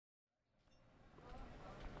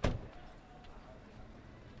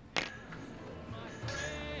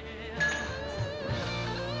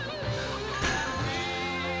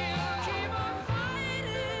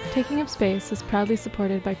Taking Up Space is proudly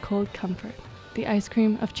supported by Cold Comfort, the ice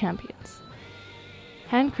cream of champions.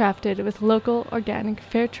 Handcrafted with local, organic,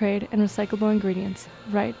 fair trade, and recyclable ingredients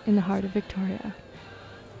right in the heart of Victoria.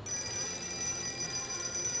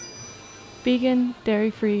 Vegan,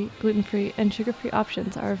 dairy-free, gluten-free, and sugar-free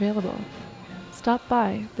options are available. Stop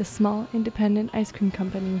by this small, independent ice cream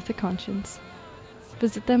company with a conscience.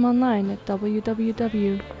 Visit them online at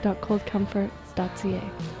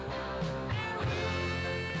www.coldcomfort.ca.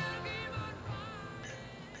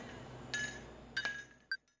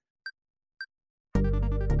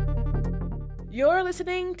 You're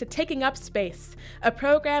listening to Taking Up Space, a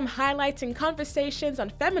program highlighting conversations on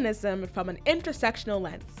feminism from an intersectional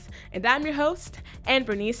lens. And I'm your host, Anne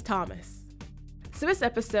Bernice Thomas. So this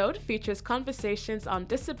episode features conversations on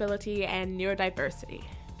disability and neurodiversity.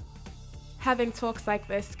 Having talks like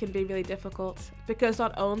this can be really difficult because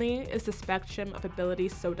not only is the spectrum of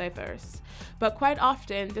abilities so diverse, but quite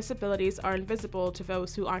often disabilities are invisible to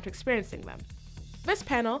those who aren't experiencing them. This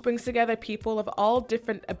panel brings together people of all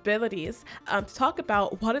different abilities to talk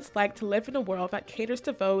about what it's like to live in a world that caters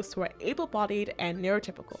to those who are able-bodied and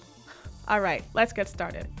neurotypical. All right, let's get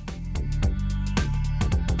started.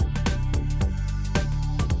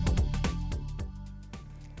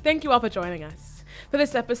 Thank you all for joining us. For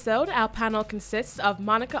this episode, our panel consists of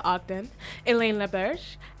Monica Ogden, Elaine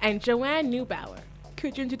Laberge, and Joanne Neubauer.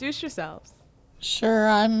 Could you introduce yourselves? Sure,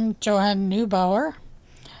 I'm Joanne Neubauer.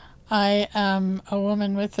 I am a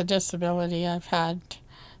woman with a disability. I've had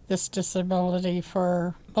this disability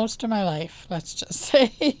for most of my life, let's just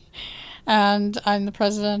say. And I'm the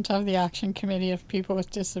president of the Action Committee of People with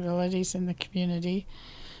Disabilities in the community.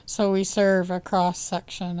 So we serve a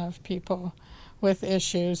cross-section of people with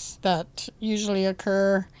issues that usually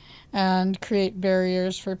occur and create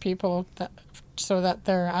barriers for people so that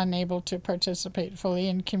they're unable to participate fully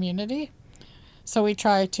in community. So we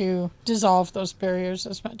try to dissolve those barriers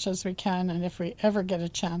as much as we can, and if we ever get a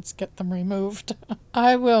chance, get them removed.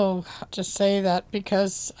 I will just say that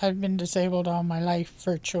because I've been disabled all my life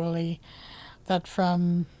virtually, that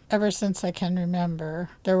from ever since I can remember,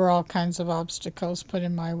 there were all kinds of obstacles put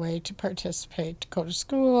in my way to participate, to go to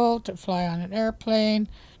school, to fly on an airplane,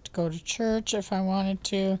 to go to church if I wanted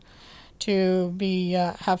to be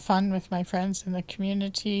have fun with my friends in the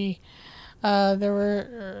community. There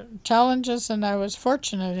were challenges, and I was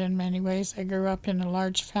fortunate in many ways. I grew up in a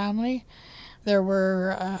large family. There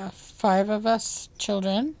were 5 of us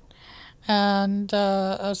children and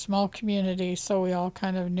a small community, so we all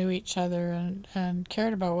kind of knew each other and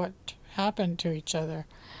cared about what happened to each other.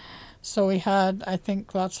 So we had, I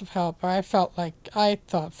think, lots of help. I felt like I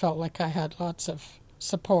had lots of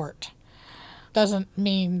support. Doesn't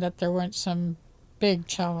mean that there weren't some big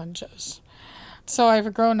challenges. So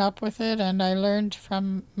I've grown up with it, and I learned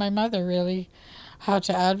from my mother, really, how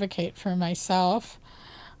to advocate for myself.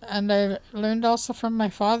 And I learned also from my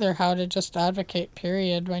father how to just advocate,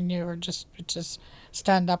 period, when you are just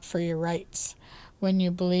stand up for your rights, when you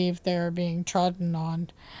believe they're being trodden on.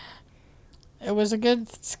 It was a good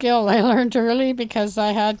skill I learned early because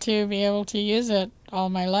I had to be able to use it all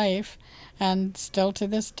my life, and still to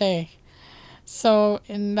this day. So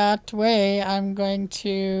in that way, I'm going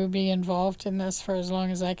to be involved in this for as long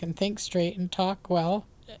as I can think straight and talk well,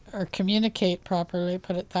 or communicate properly,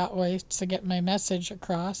 put it that way, to get my message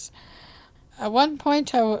across. At one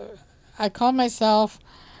point, I call myself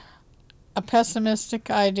a pessimistic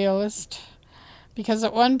idealist, because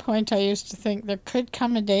at one point I used to think there could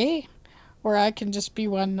come a day where I can just be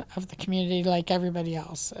one of the community like everybody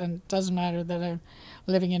else, and it doesn't matter that I'm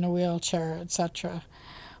living in a wheelchair, etc.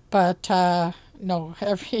 But no,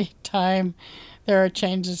 every time there are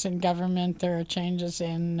changes in government, there are changes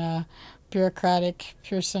in bureaucratic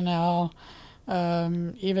personnel,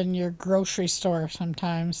 even your grocery store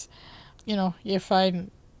sometimes. You know, you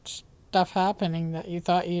find stuff happening that you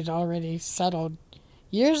thought you'd already settled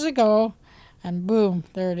years ago, and boom,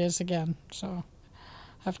 there it is again. So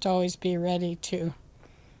I have to always be ready to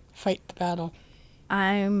fight the battle.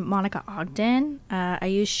 I'm Monica Ogden. I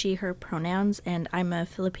use she, her pronouns, and I'm a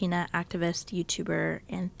Filipina activist, YouTuber,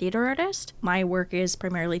 and theater artist. My work is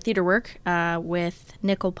primarily theater work with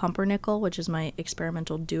Nickel Pumpernickel, which is my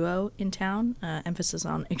experimental duo in town. Emphasis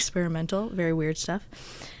on experimental, very weird stuff.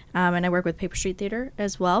 And I work with Paper Street Theater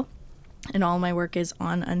as well. And all my work is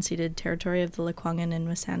on unceded territory of the Lekwungen and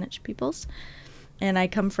Wasanich peoples. And I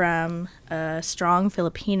come from strong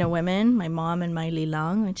Filipino women, my mom and my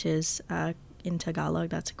lilang, which is in Tagalog,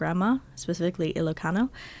 that's grandma, specifically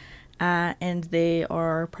Ilocano. and they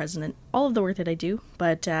are present in all of the work that I do.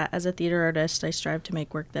 But as a theater artist, I strive to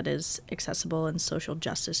make work that is accessible and social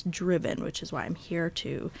justice driven, which is why I'm here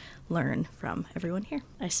to learn from everyone here.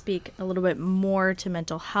 I speak a little bit more to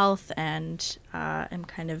mental health and am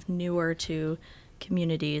kind of newer to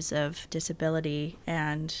communities of disability,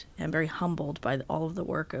 and am very humbled by all of the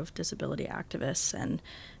work of disability activists, and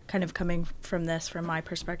kind of coming from this from my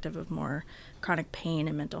perspective of more chronic pain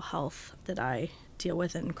and mental health that I deal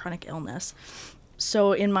with, and chronic illness.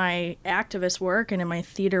 So in my activist work and in my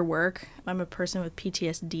theater work, I'm a person with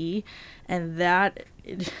PTSD, and that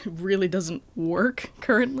it really doesn't work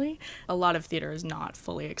currently. A lot of theater is not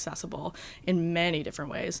fully accessible in many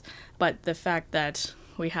different ways, but the fact that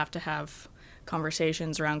we have to have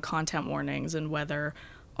conversations around content warnings and whether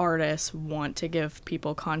artists want to give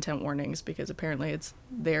people content warnings, because apparently it's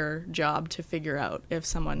their job to figure out if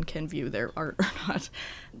someone can view their art or not.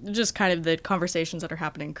 Just kind of the conversations that are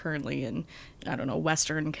happening currently in, I don't know,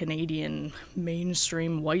 Western Canadian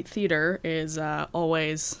mainstream white theater is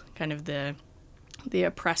always kind of the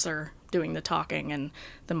oppressor doing the talking and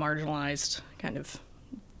the marginalized kind of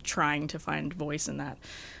trying to find voice in that.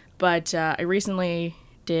 But I recently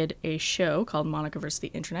did a show called Monica vs. the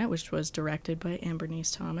Internet, which was directed by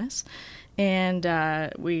Bernice Thomas. And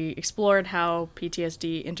we explored how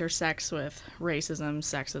PTSD intersects with racism,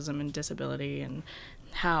 sexism, and disability, and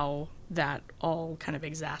how that all kind of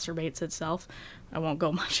exacerbates itself. I won't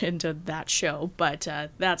go much into that show, but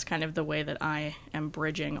that's kind of the way that I am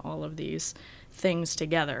bridging all of these things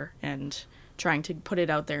together and trying to put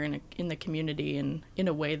it out there in the community in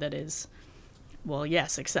a way that is, well,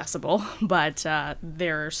 yes, accessible, but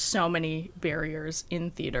there are so many barriers in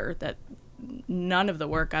theater that none of the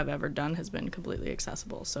work I've ever done has been completely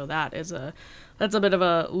accessible. So that's a bit of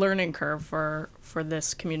a learning curve for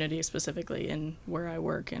this community, specifically in where I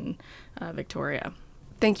work in Victoria.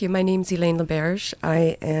 Thank you. My name's Elaine LaBerge.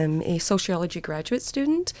 I am a sociology graduate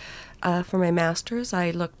student. For my master's,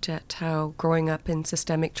 I looked at how growing up in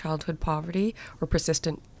systemic childhood poverty or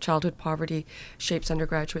persistent childhood poverty shapes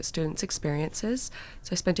undergraduate students' experiences. So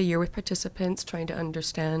I spent a year with participants trying to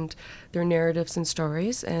understand their narratives and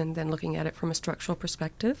stories, and then looking at it from a structural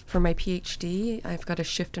perspective. For my PhD, I've got a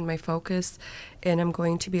shift in my focus, and I'm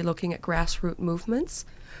going to be looking at grassroots movements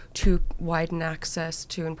to widen access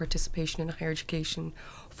to and participation in higher education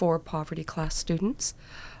for poverty class students.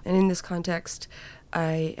 And in this context,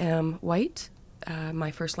 I am white. My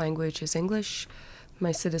first language is English.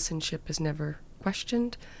 My citizenship is never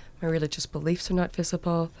questioned. My religious beliefs are not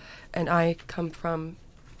visible. And I come from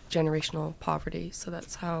generational poverty. So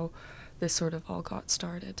that's how this sort of all got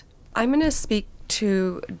started. I'm going to speak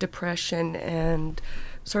to depression and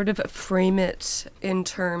sort of frame it in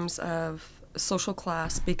terms of social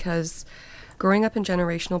class, because growing up in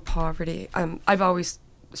generational poverty, I've always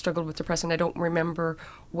struggled with depression. I don't remember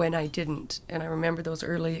when I didn't, and I remember those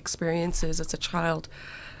early experiences as a child.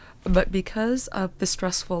 But because of the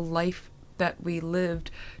stressful life that we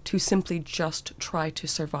lived to simply just try to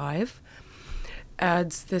survive,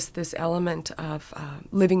 adds this element of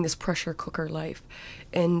living this pressure cooker life.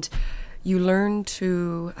 And you learn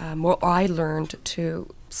to, I learned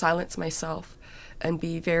to silence myself and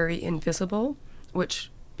be very invisible,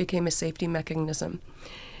 which became a safety mechanism.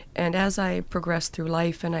 And as I progressed through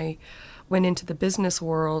life and I went into the business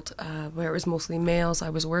world, where it was mostly males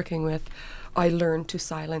I was working with, I learned to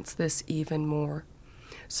silence this even more.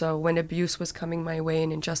 So when abuse was coming my way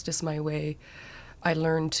and injustice my way, I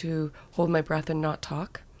learned to hold my breath and not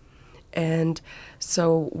talk. And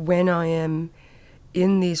so when I am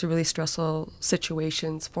in these really stressful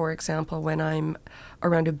situations, for example, when I'm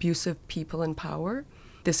around abusive people in power,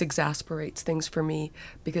 this exasperates things for me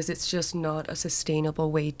because it's just not a sustainable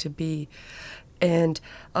way to be. And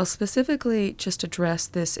I'll specifically just address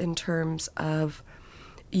this in terms of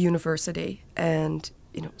university and,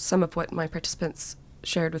 some of what my participants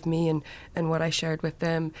shared with me and what I shared with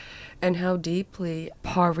them, and how deeply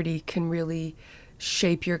poverty can really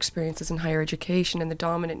shape your experiences in higher education. And the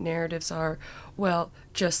dominant narratives are, well,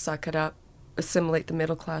 just suck it up, assimilate the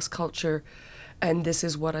middle class culture, and this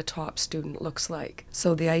is what a top student looks like.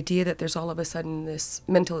 So the idea that there's all of a sudden this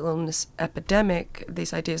mental illness epidemic,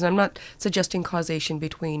 these ideas, and I'm not suggesting causation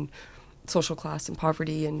between social class and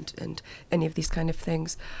poverty and any of these kind of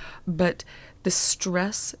things, but the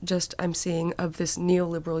stress just I'm seeing of this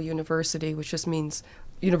neoliberal university, which just means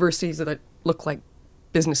universities that look like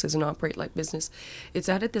businesses and operate like business, it's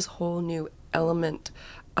added this whole new element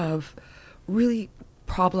of really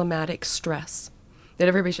problematic stress, that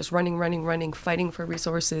everybody's just running, fighting for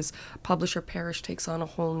resources. Publish or perish takes on a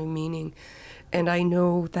whole new meaning. And I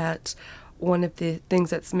know that one of the things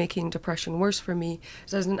that's making depression worse for me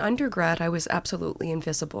is as an undergrad, I was absolutely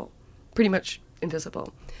invisible, pretty much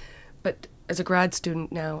invisible. But as a grad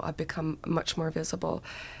student now, I've become much more visible.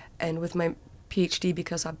 And with my PhD,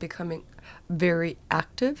 because I'm becoming very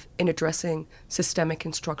active in addressing systemic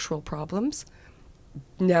and structural problems,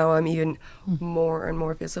 now I'm even more and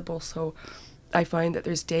more visible. So I find that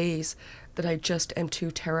there's days that I just am too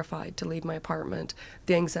terrified to leave my apartment.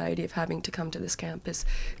 The anxiety of having to come to this campus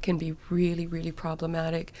can be really, really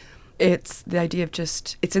problematic. It's the idea of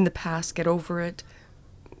just, it's in the past, get over it.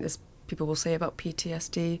 As people will say about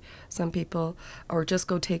PTSD, some people, or just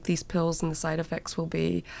go take these pills and the side effects will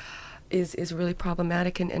be, is really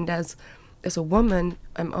problematic. And as a woman,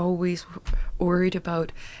 I'm always worried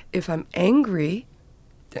about if I'm angry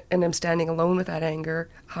and I'm standing alone with that anger,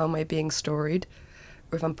 how am I being storied?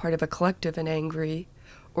 Or if I'm part of a collective and angry,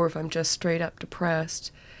 or if I'm just straight up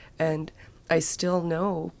depressed. And I still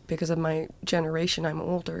know, because of my generation, I'm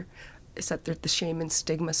older, is that there's the shame and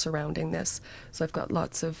stigma surrounding this. So I've got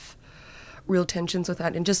lots of real tensions with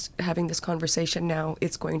that. And just having this conversation now,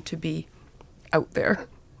 it's going to be out there.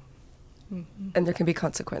 Mm-hmm. And there can be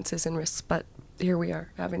consequences and risks, but here we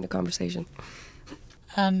are having the conversation.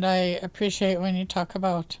 And I appreciate when you talk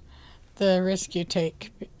about the risk you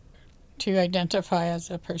take to identify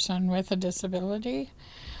as a person with a disability,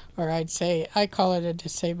 or I'd say I call it a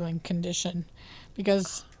disabling condition,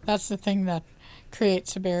 because that's the thing that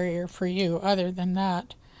creates a barrier for you. Other than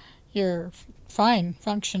that, you're fine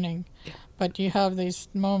functioning, but you have these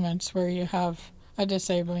moments where you have a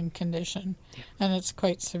disabling condition, and it's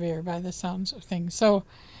quite severe by the sounds of things. So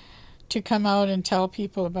to come out and tell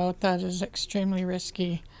people about that is extremely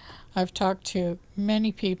risky. I've talked to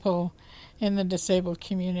many people in the disabled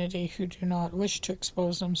community who do not wish to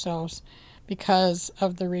expose themselves because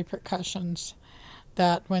of the repercussions,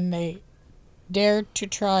 that when they dared to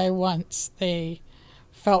try once, they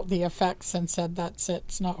felt the effects and said, that's it,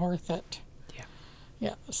 it's not worth it.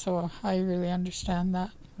 Yeah, so I really understand that,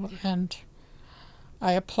 and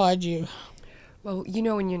I applaud you. Well,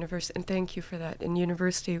 in university, and thank you for that, in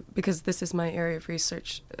university, because this is my area of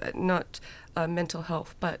research, not mental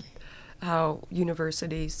health, but how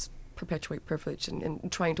universities perpetuate privilege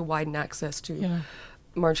and trying to widen access to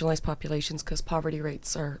marginalized populations, because poverty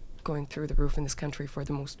rates are going through the roof in this country for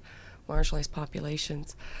the most marginalized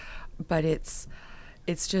populations. But it's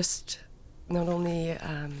just not only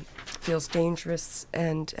feels dangerous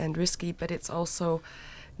and risky, but it's also,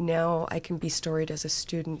 now I can be storied as a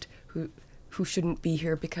student who shouldn't be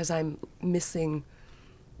here because I'm missing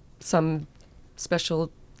some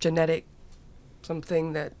special genetic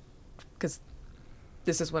something that, because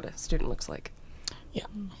this is what a student looks like. Yeah.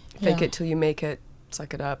 Fake it till you make it,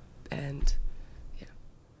 suck it up, and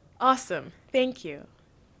Awesome. Thank you.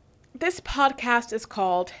 This podcast is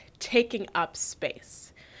called Taking Up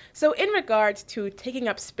Space. So in regards to taking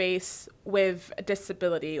up space with a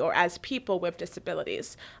disability, or as people with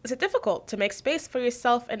disabilities, is it difficult to make space for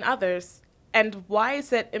yourself and others? And why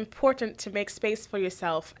is it important to make space for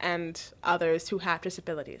yourself and others who have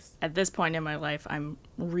disabilities? At this point in my life, I'm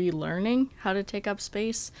relearning how to take up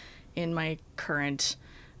space in my current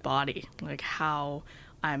body, like how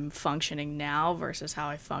I'm functioning now versus how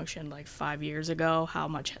I functioned like 5 years ago, how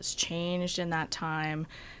much has changed in that time,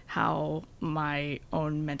 how my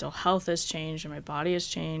own mental health has changed and my body has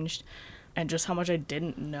changed, and just how much I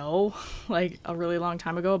didn't know like a really long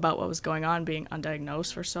time ago about what was going on, being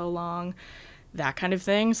undiagnosed for so long, that kind of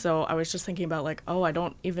thing. So I was just thinking about like, I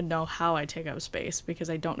don't even know how I take up space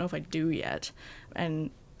because I don't know if I do yet.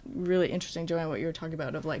 And really interesting, Joanne, what you were talking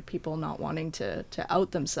about of like people not wanting to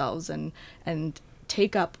out themselves and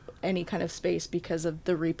take up any kind of space because of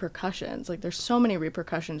the repercussions. Like there's so many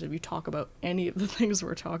repercussions if you talk about any of the things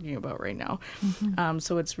we're talking about right now. Mm-hmm.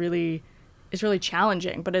 So it's really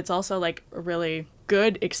challenging, but it's also like a really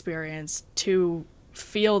good experience to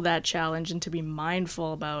feel that challenge and to be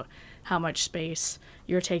mindful about how much space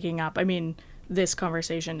you're taking up. I mean, this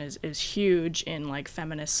conversation is huge in like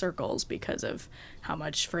feminist circles because of how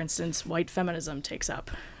much, for instance, white feminism takes up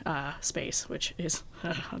space, which is,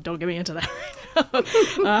 don't get me into that.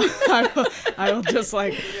 I will just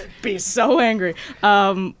like be so angry.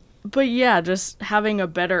 But yeah, just having a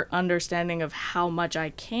better understanding of how much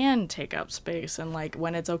I can take up space and like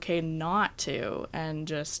when it's okay not to, and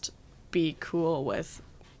just be cool with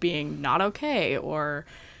being not okay or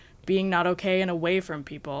being not okay and away from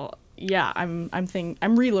people. Yeah, I'm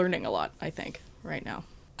relearning a lot, I think, right now.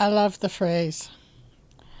 I love the phrase,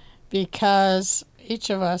 because each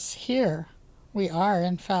of us here, we are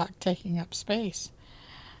in fact taking up space.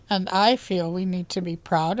 And I feel we need to be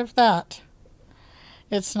proud of that.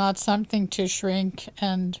 It's not something to shrink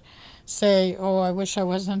and say, oh, I wish I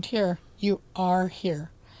wasn't here. You are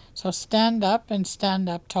here. So stand up and stand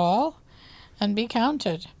up tall and be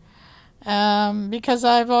counted. Because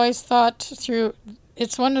I've always thought through,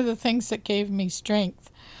 it's one of the things that gave me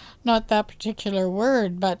strength. Not that particular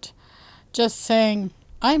word, but just saying,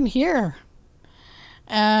 I'm here.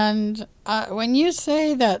 And when you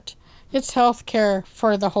say that it's healthcare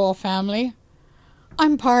for the whole family,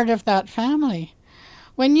 I'm part of that family.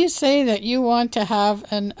 When you say that you want to have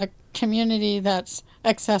a community that's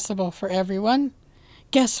accessible for everyone,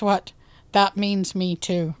 guess what? That means me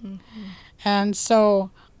too. Mm-hmm. And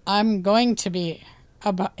so I'm going to be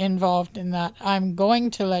involved in that. I'm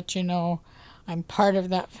going to let you know I'm part of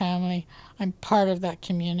that family. I'm part of that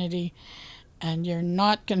community. And you're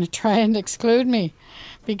not going to try and exclude me,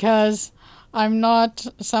 because I'm not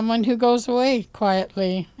someone who goes away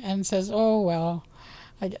quietly and says, oh, well,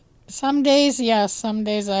 some days, yes, some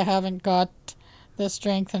days I haven't got the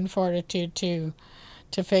strength and fortitude to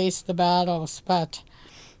face the battles. But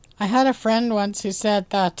I had a friend once who said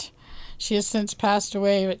that, she has since passed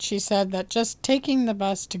away, but she said that just taking the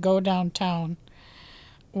bus to go downtown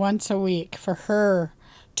once a week for her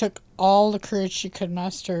took all the courage she could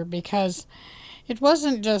muster, because it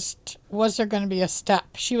wasn't just, was there going to be a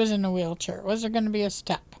step? She was in a wheelchair. Was there going to be a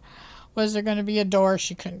step? Was there going to be a door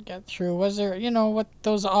she couldn't get through? Was there, what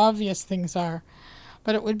those obvious things are?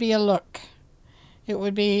 But it would be a look. It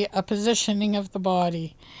would be a positioning of the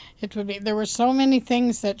body. It would be, there were so many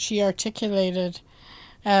things that she articulated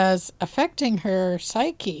as affecting her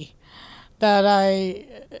psyche that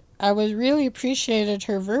I was really appreciated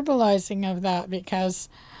her verbalizing of that, because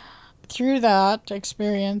through that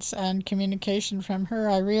experience and communication from her,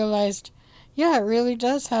 I realized, yeah, it really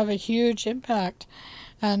does have a huge impact.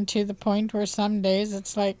 And to the point where some days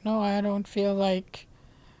it's like, no, I don't feel like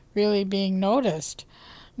really being noticed.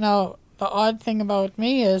 Now, the odd thing about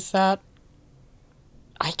me is that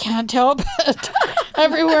I can't help it.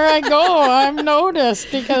 Everywhere I go, I'm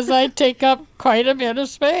noticed, because I take up quite a bit of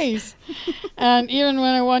space. And even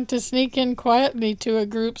when I want to sneak in quietly to a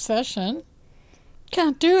group session,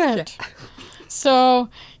 can't do it. Yeah. So,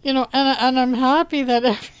 and I'm happy that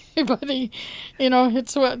everybody,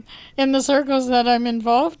 it's what, in the circles that I'm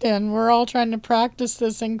involved in, we're all trying to practice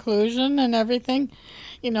this inclusion and everything.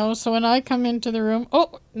 So when I come into the room,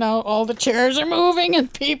 now all the chairs are moving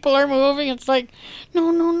and people are moving. It's like,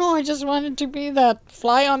 no, I just wanted to be that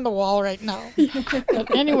fly on the wall right now.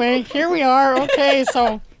 But anyway, here we are. Okay,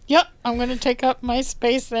 so, yep, I'm going to take up my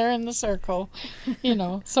space there in the circle,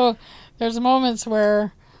 So there's moments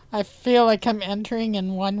where I feel like I'm entering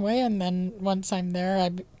in one way, and then once I'm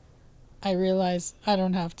there, I realize I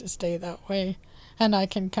don't have to stay that way, and I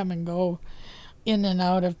can come and go in and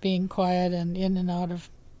out of being quiet and in and out of,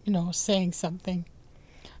 saying something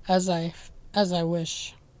as I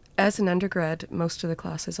wish. As an undergrad, most of the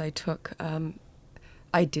classes I took,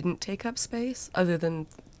 I didn't take up space other than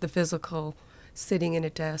the physical sitting in a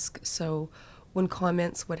desk. So when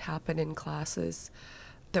comments would happen in classes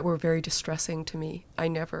that were very distressing to me, I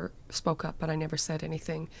never spoke up, but I never said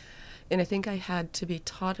anything. And I think I had to be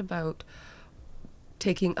taught about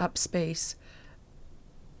taking up space,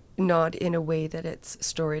 not in a way that it's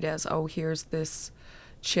storied as, oh, here's this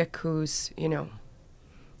chick who's,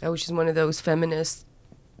 she's one of those feminists,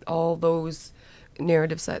 all those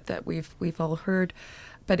narratives that we've all heard.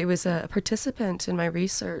 But it was a participant in my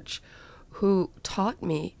research who taught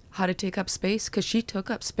me how to take up space, because she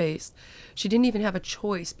took up space. She didn't even have a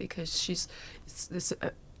choice, because she's this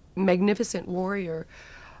magnificent warrior.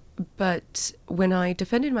 But when I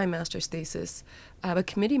defended my master's thesis, a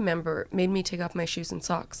committee member made me take off my shoes and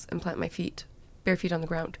socks and plant my feet, bare feet on the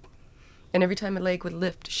ground. And every time a leg would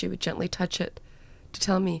lift, she would gently touch it to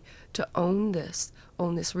tell me to own this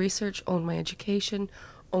research, own my education,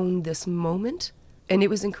 own this moment. And it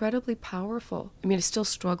was incredibly powerful. I mean, I still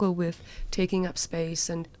struggle with taking up space,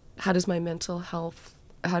 and how does my mental health,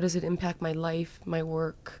 how does it impact my life, my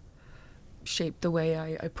work, shape the way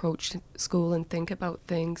I approach school and think about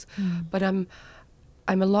things. But I'm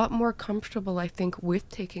a lot more comfortable, I think, with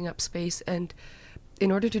taking up space. And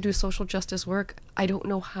in order to do social justice work, I don't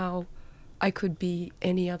know how I could be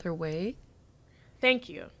any other way. Thank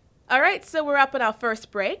you. All right, so we're up on our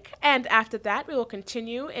first break, and after that, we will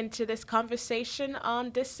continue into this conversation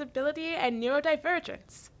on disability and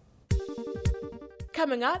neurodivergence.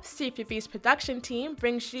 Coming up, CFUV's production team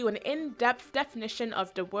brings you an in-depth definition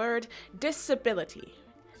of the word disability.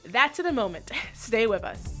 That's in a moment. Stay with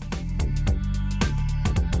us.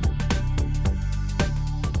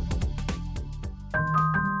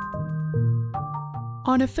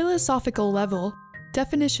 On a philosophical level,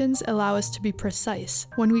 definitions allow us to be precise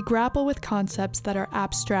when we grapple with concepts that are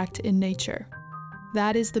abstract in nature.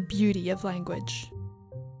 That is the beauty of language.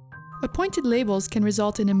 Appointed labels can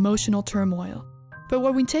result in emotional turmoil, but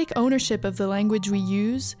when we take ownership of the language we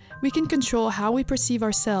use, we can control how we perceive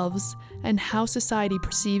ourselves and how society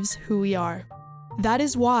perceives who we are. That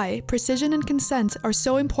is why precision and consent are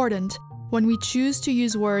so important when we choose to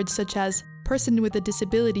use words such as person with a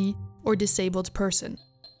disability or disabled person.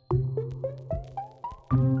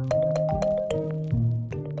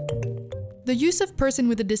 The use of person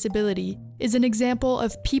with a disability is an example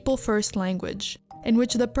of people-first language, in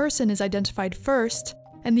which the person is identified first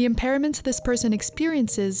and the impairment this person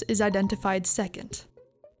experiences is identified second.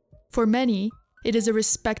 For many, it is a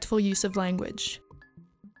respectful use of language.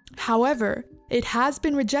 However, it has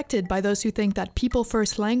been rejected by those who think that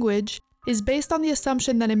people-first language is based on the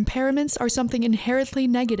assumption that impairments are something inherently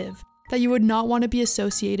negative that you would not want to be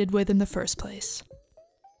associated with in the first place.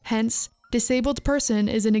 Hence, disabled person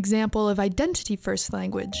is an example of identity-first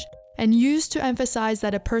language, and used to emphasize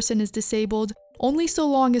that a person is disabled only so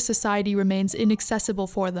long as society remains inaccessible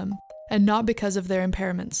for them, and not because of their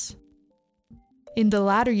impairments. In the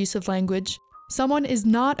latter use of language, someone is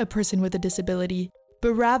not a person with a disability,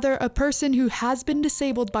 but rather a person who has been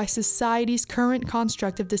disabled by society's current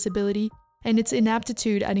construct of disability and its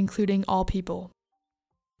inaptitude at including all people.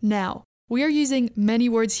 Now, we are using many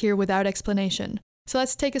words here without explanation, so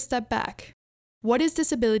let's take a step back. What is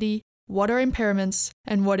disability? What are impairments?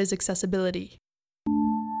 And what is accessibility?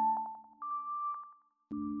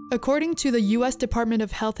 According to the U.S. Department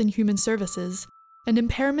of Health and Human Services, an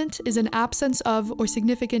impairment is an absence of or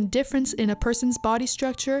significant difference in a person's body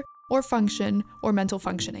structure or function or mental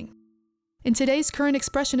functioning. In today's current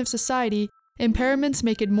expression of society, impairments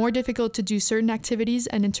make it more difficult to do certain activities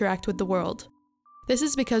and interact with the world. This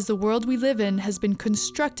is because the world we live in has been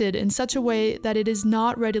constructed in such a way that it is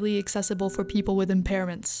not readily accessible for people with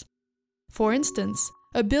impairments. For instance,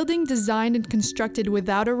 a building designed and constructed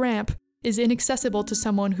without a ramp is inaccessible to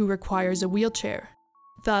someone who requires a wheelchair.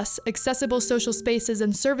 Thus, accessible social spaces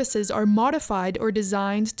and services are modified or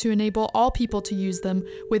designed to enable all people to use them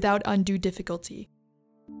without undue difficulty.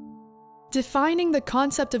 Defining the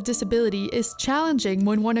concept of disability is challenging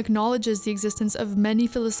when one acknowledges the existence of many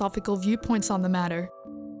philosophical viewpoints on the matter.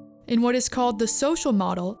 In what is called the social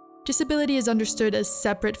model, disability is understood as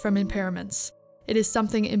separate from impairments. It is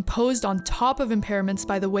something imposed on top of impairments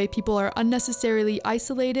by the way people are unnecessarily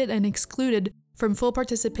isolated and excluded from full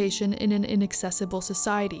participation in an inaccessible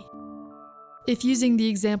society. If using the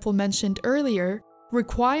example mentioned earlier,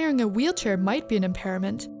 requiring a wheelchair might be an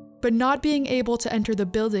impairment, but not being able to enter the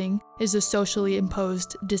building is a socially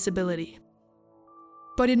imposed disability.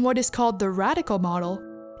 But in what is called the radical model,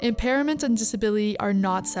 impairment and disability are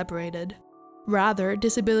not separated. Rather,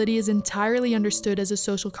 disability is entirely understood as a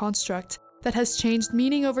social construct that has changed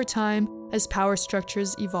meaning over time as power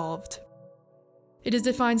structures evolved. It is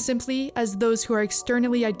defined simply as those who are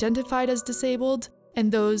externally identified as disabled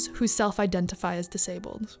and those who self-identify as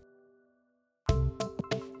disabled.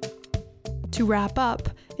 To wrap up,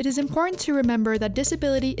 it is important to remember that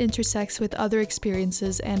disability intersects with other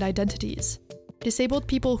experiences and identities. Disabled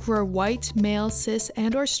people who are white, male, cis,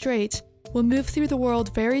 and/or straight will move through the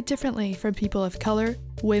world very differently from people of color,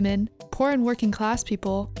 women, poor and working class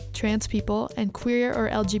people, trans people, and queer or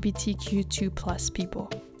LGBTQ2+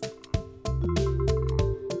 people.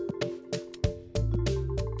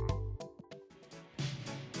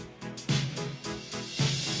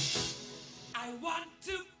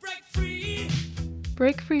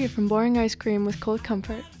 Break free from boring ice cream with Cold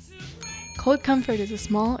Comfort. Cold Comfort is a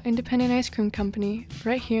small, independent ice cream company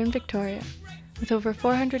right here in Victoria, with over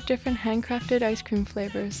 400 different handcrafted ice cream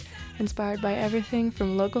flavors inspired by everything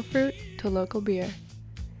from local fruit to local beer.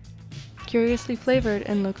 Curiously flavored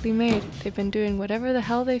and locally made, they've been doing whatever the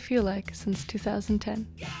hell they feel like since 2010.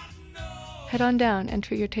 Head on down and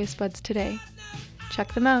treat your taste buds today.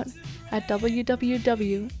 Check them out at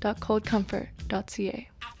www.coldcomfort.ca.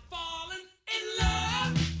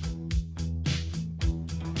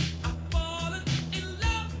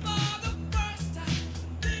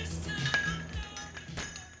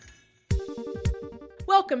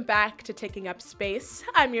 Welcome back to Taking Up Space.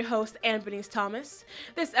 I'm your host, Anne-Bernice Thomas.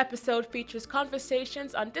 This episode features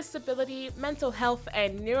conversations on disability, mental health,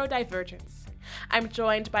 and neurodivergence. I'm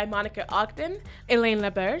joined by Monica Ogden, Elaine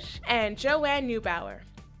Laberge, and Joanne Neubauer.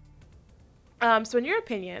 So in your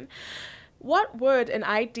opinion, what would an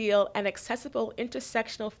ideal and accessible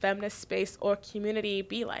intersectional feminist space or community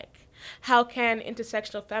be like? How can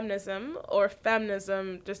intersectional feminism or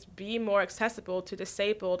feminism just be more accessible to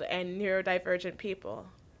disabled and neurodivergent people?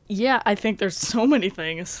 Yeah, I think there's so many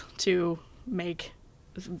things to make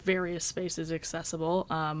various spaces accessible.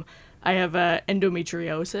 I have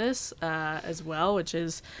endometriosis as well, which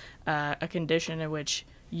is a condition in which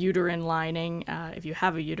uterine lining, if you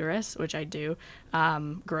have a uterus, which I do,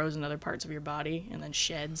 grows in other parts of your body and then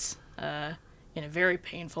sheds in a very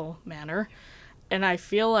painful manner. And I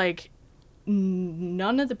feel like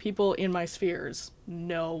none of the people in my spheres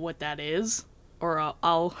know what that is. Or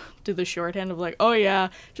I'll do the shorthand of like, oh yeah,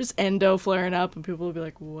 just endo flaring up, and people will be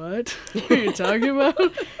like, what are you talking about?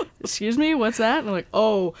 Excuse me, what's that? And I'm like,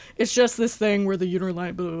 oh, it's just this thing where the uterine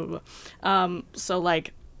line, blah, blah, blah. So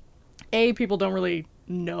like, people don't really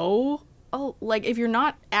know. Oh, like if you're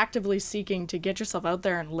not actively seeking to get yourself out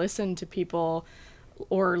there and listen to people,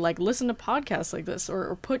 or like listen to podcasts like this,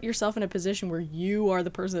 or put yourself in a position where you are the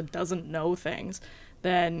person that doesn't know things,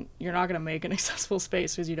 then you're not going to make an accessible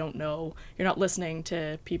space because you don't know, you're not listening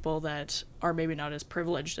to people that are maybe not as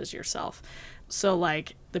privileged as yourself. So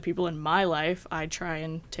like the people in my life, I try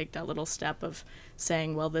and take that little step of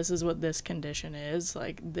saying, well, this is what this condition is,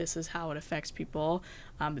 like this is how it affects people.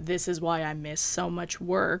 This is why I miss so much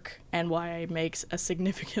work and why I make a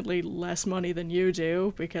significantly less money than you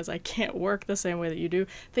do, because I can't work the same way that you do.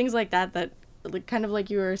 Things like that like kind of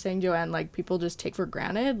like you were saying, Joanne, like people just take for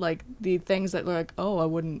granted, like the things that they're like, oh, I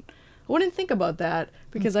wouldn't think about that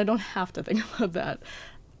because I don't have to think about that.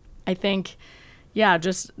 I think, yeah,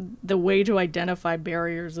 just the way to identify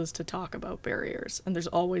barriers is to talk about barriers, and there's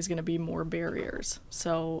always going to be more barriers.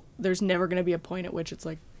 So there's never going to be a point at which it's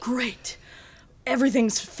like, great,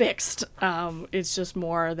 everything's fixed. It's just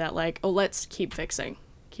more that like, oh, let's keep fixing,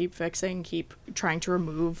 keep trying to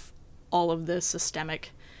remove all of the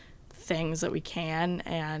systemic things that we can.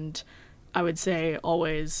 And I would say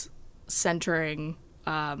always centering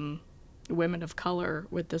women of color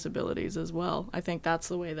with disabilities as well. I think that's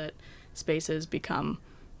the way that spaces become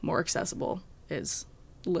more accessible, is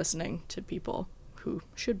listening to people who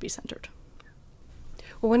should be centered.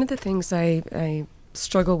 Well, one of the things I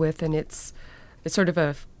struggle with, and it's sort of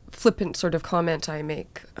a flippant sort of comment I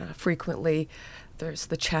make frequently, there's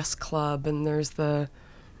the chess club and there's the,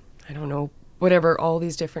 I don't know, whatever, all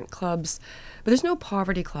these different clubs, but there's no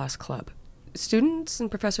poverty class club. Students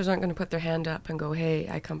and professors aren't going to put their hand up and go, hey,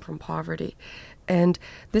 I come from poverty. And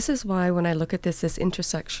this is why when I look at this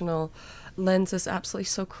intersectional lens is absolutely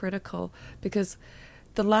so critical, because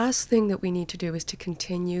the last thing that we need to do is to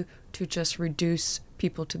continue to just reduce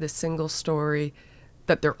people to this single story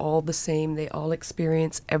that they're all the same, they all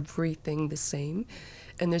experience everything the same.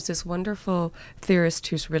 And there's this wonderful theorist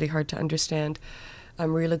who's really hard to understand,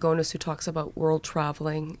 Marie Lugones, who talks about world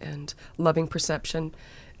traveling and loving perception.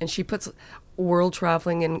 And she puts world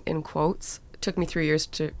traveling in quotes. It took me 3 years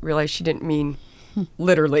to realize she didn't mean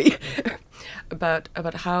literally. about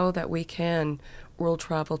how that we can world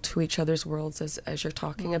travel to each other's worlds, as you're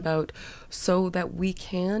talking about, so that we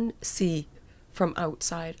can see from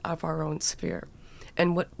outside of our own sphere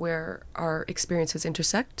and where our experiences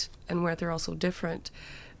intersect and where they're also different.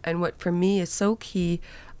 And what for me is so key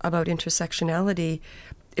about intersectionality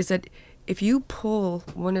is that if you pull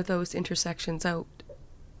one of those intersections out,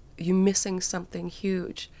 you're missing something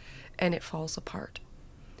huge and it falls apart.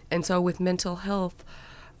 And so with mental health,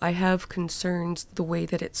 I have concerns the way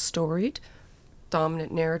that it's storied,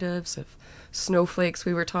 dominant narratives of snowflakes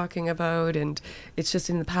we were talking about, and it's just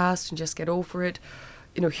in the past and just get over it.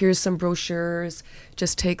 You know, here's some brochures,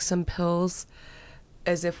 just take some pills,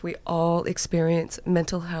 as if we all experience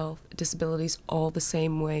mental health disabilities all the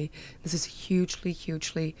same way. This is hugely,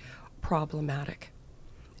 hugely problematic.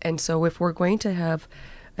 And so if we're going to have,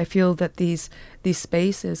 I feel that these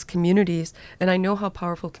spaces, communities, and I know how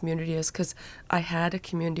powerful community is because I had a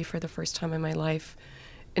community for the first time in my life,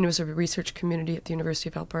 and it was a research community at the University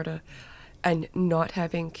of Alberta, and not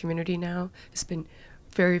having community now has been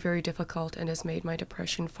very, very difficult and has made my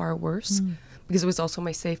depression far worse because it was also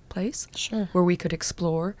my safe place where we could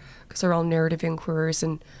explore, because they're all narrative inquirers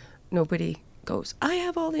and nobody goes, I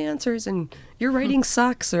have all the answers and your writing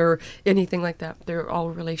sucks or anything like that. They're all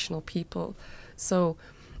relational people. So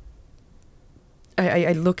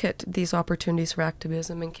I look at these opportunities for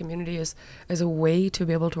activism and community as a way to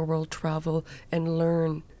be able to world travel and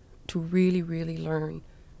learn, to really, really learn.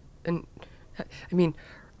 And I mean,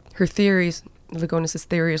 her theories, Lugones'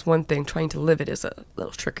 theory is one thing, trying to live it is a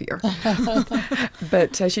little trickier.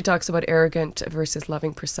 But she talks about arrogant versus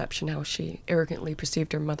loving perception, how she arrogantly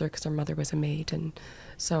perceived her mother because her mother was a maid. And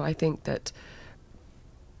so I think that,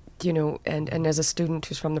 you know, and as a student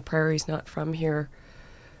who's from the prairies, not from here,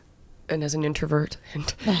 and as an introvert,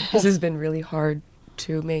 and this has been really hard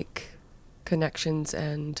to make connections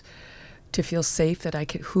and to feel safe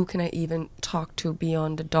that who can I even talk to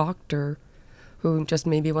beyond a doctor who just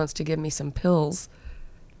maybe wants to give me some pills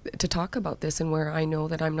to talk about this and where I know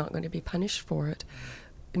that I'm not going to be punished for it.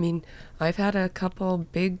 I mean, I've had a couple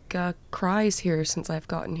big cries here since I've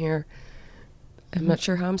gotten here. I'm not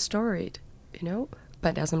sure how I'm storied,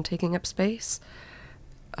 but as I'm taking up space,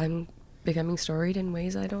 I'm becoming storied in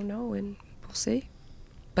ways I don't know, and we'll see.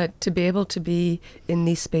 But to be able to be in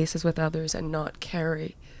these spaces with others and not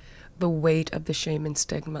carry the weight of the shame and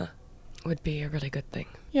stigma would be a really good thing.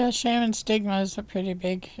 Yeah, shame and stigma is a pretty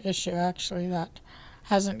big issue, actually, that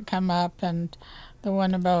hasn't come up. And the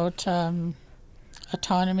one about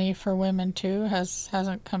autonomy for women, too,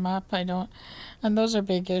 hasn't come up. And those are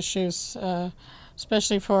big issues,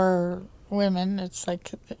 especially for women. It's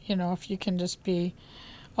like, if you can just be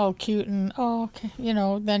all cute and,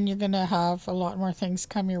 then you're going to have a lot more things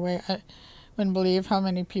come your way. I wouldn't believe how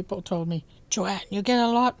many people told me, Joanne, you get a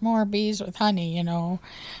lot more bees with honey,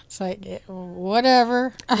 It's like,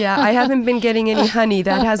 whatever. Yeah, I haven't been getting any honey.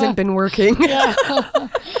 That hasn't been working. Yeah.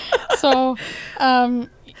 So,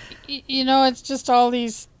 it's just all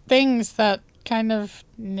these things that kind of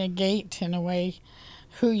negate, in a way,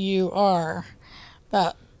 who you are,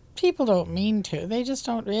 that people don't mean to. They just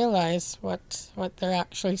don't realize what they're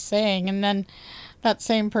actually saying. And then that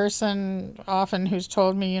same person often who's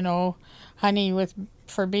told me, honey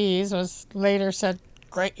for bees was later said,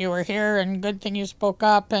 great you were here and good thing you spoke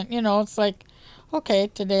up. And, it's like, okay,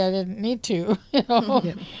 today I didn't need to,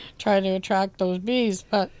 try to attract those bees.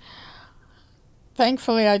 But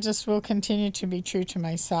thankfully, I just will continue to be true to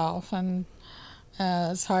myself. And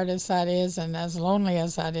as hard as that is and as lonely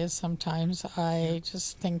as that is sometimes, I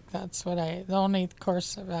just think that's the only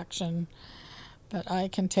course of action that I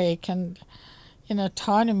can take. And in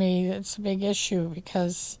autonomy, it's a big issue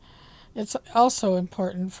because it's also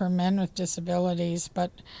important for men with disabilities.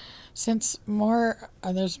 But since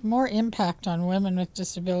there's more impact on women with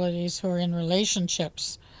disabilities who are in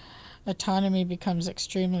relationships, autonomy becomes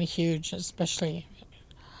extremely huge, especially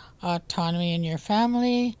autonomy in your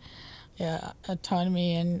family,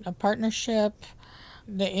 autonomy in a partnership.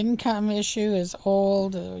 The income issue is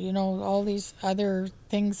old, all these other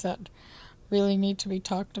things that really need to be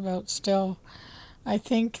talked about still. I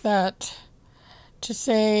think that to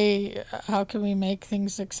say, how can we make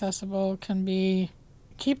things accessible can be,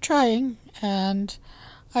 keep trying. And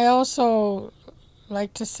I also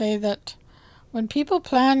like to say that when people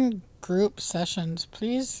plan group sessions,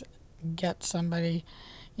 please get somebody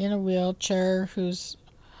in a wheelchair who's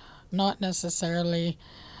not necessarily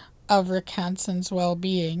of Rick Hanson's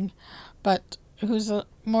well-being, but who's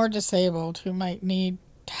more disabled, who might need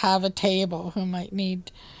to have a table, who might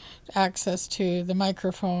need access to the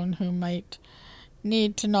microphone, who might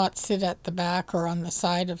need to not sit at the back or on the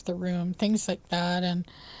side of the room, things like that. And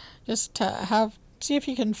just to see if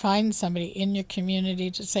you can find somebody in your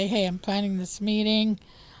community to say, hey, I'm planning this meeting.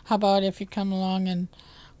 How about if you come along and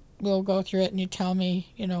we'll go through it and you tell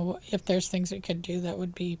me, if there's things we could do that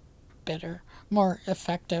would be better, more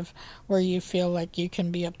effective, where you feel like you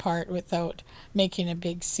can be a part without making a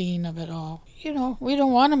big scene of it all. We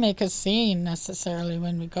don't want to make a scene necessarily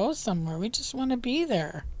when we go somewhere. We just want to be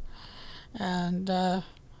there. And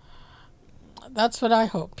that's what I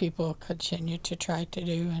hope people continue to try to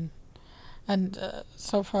do. And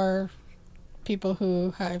so far, people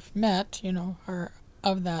who I've met, are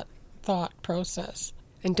of that thought process.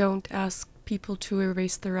 And don't ask people to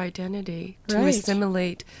erase their identity, to Right.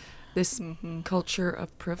 assimilate this culture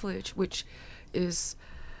of privilege, which is,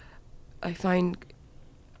 I find,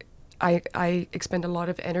 I expend a lot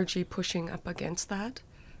of energy pushing up against that,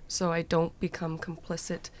 so I don't become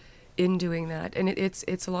complicit in doing that. And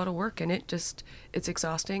it's a lot of work, and it's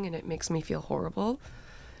exhausting, and it makes me feel horrible.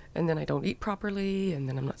 And then I don't eat properly, and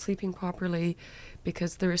then I'm not sleeping properly,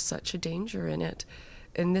 because there is such a danger in it.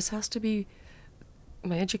 And this has to be,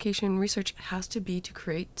 my education and research has to be to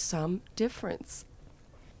create some difference.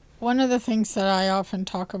 One of the things that I often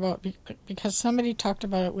talk about, because somebody talked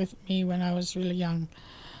about it with me when I was really young,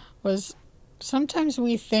 was sometimes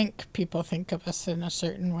we think people think of us in a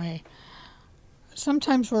certain way.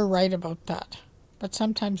 Sometimes we're right about that, but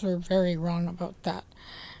sometimes we're very wrong about that.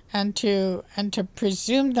 And to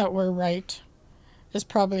presume that we're right is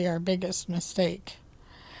probably our biggest mistake,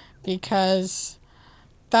 because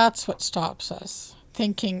that's what stops us,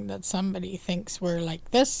 thinking that somebody thinks we're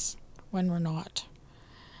like this when we're not.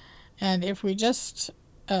 And if we just,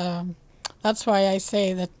 that's why I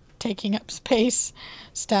say that taking up space,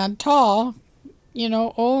 stand tall,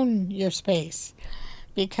 own your space.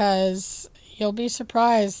 Because you'll be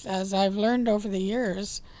surprised, as I've learned over the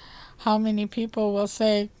years, how many people will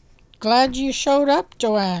say, glad you showed up,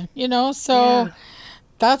 Joanne. So Yeah.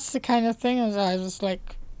 That's the kind of thing, as I was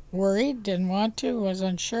like worried, didn't want to, was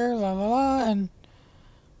unsure, la la la, and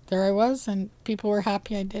there I was, and people were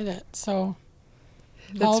happy I did it. So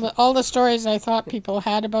all the stories I thought people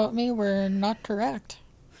had about me were not correct.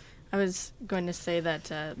 I was going to say that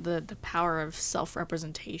the power of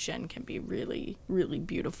self-representation can be really, really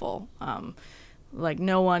beautiful. Like,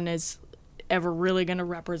 no one is ever really going to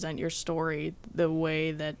represent your story the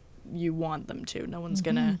way that you want them to. No one's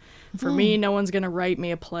going to, for me, no one's going to write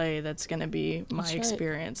me a play that's going to be my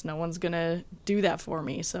experience. No one's going to do that for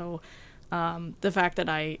me. So the fact that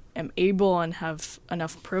I am able and have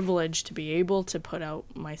enough privilege to be able to put out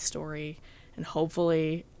my story and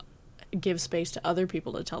hopefully give space to other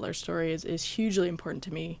people to tell their story is hugely important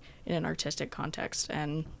to me in an artistic context.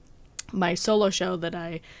 And my solo show that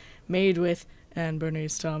I made with Anne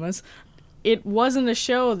Bernice Thomas, it wasn't a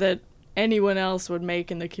show that anyone else would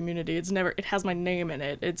make in the community. It has my name in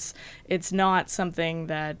it. It's not something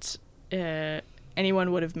that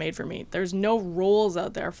anyone would have made for me. There's no roles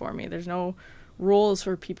out there for me. There's no roles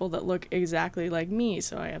for people that look exactly like me.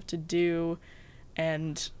 So I have to do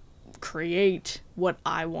and create what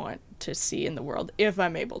I want to see in the world if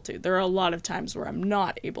I'm able to. There are a lot of times where I'm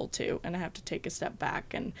not able to, and I have to take a step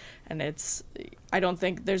back, and I don't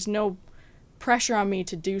think there's no pressure on me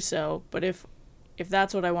to do so, but if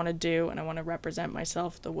that's what I want to do and I want to represent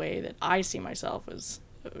myself the way that I see myself as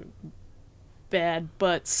a bad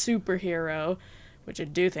but superhero, which I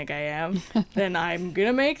do think I am, then I'm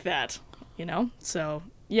gonna make that, So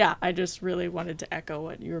yeah, I just really wanted to echo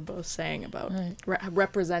what you were both saying about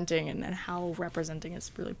representing and how representing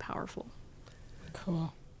is really powerful.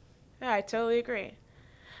 Cool. Yeah, I totally agree.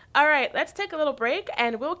 All right, let's take a little break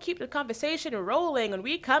and we'll keep the conversation rolling when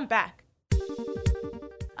we come back.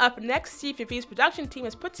 Up next, C4V's production team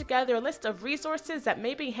has put together a list of resources that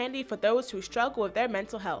may be handy for those who struggle with their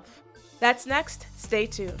mental health. That's next. Stay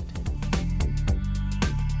tuned.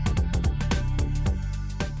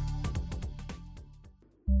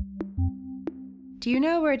 Do you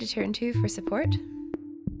know where to turn to for support?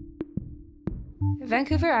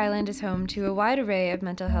 Vancouver Island is home to a wide array of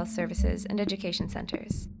mental health services and education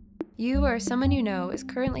centers. You or someone you know is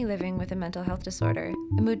currently living with a mental health disorder,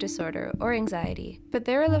 a mood disorder, or anxiety, but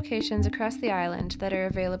there are locations across the island that are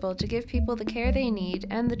available to give people the care they need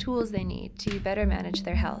and the tools they need to better manage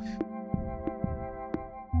their health.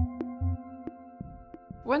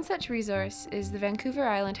 One such resource is the Vancouver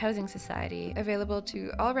Island Housing Society, available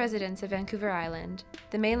to all residents of Vancouver Island,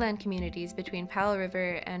 the mainland communities between Powell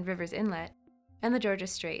River and Rivers Inlet, and the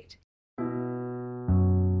Georges Strait.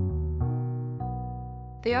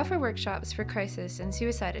 They offer workshops for crisis and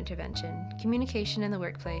suicide intervention, communication in the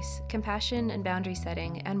workplace, compassion and boundary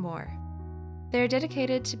setting, and more. They are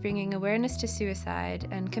dedicated to bringing awareness to suicide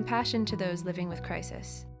and compassion to those living with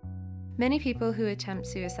crisis. Many people who attempt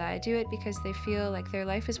suicide do it because they feel like their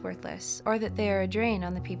life is worthless or that they are a drain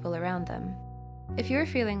on the people around them. If you are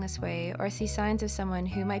feeling this way or see signs of someone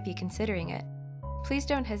who might be considering it, please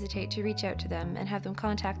don't hesitate to reach out to them and have them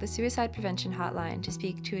contact the Suicide Prevention Hotline to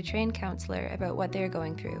speak to a trained counselor about what they are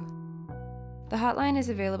going through. The hotline is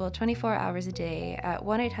available 24 hours a day at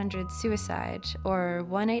 1-800-SUICIDE or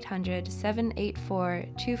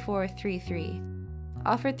 1-800-784-2433,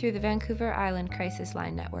 offered through the Vancouver Island Crisis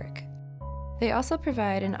Line Network. They also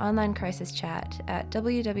provide an online crisis chat at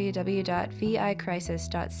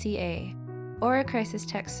www.vicrisis.ca or a crisis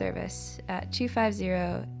text service at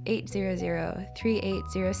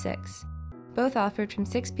 250-800-3806, both offered from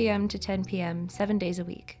 6 p.m. to 10 p.m. 7 days a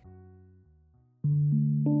week.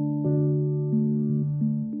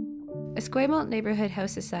 Esquimalt Neighborhood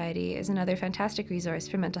House Society is another fantastic resource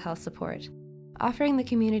for mental health support, offering the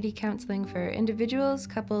community counseling for individuals,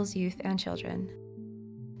 couples, youth, and children.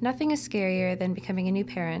 Nothing is scarier than becoming a new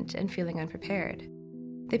parent and feeling unprepared.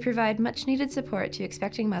 They provide much-needed support to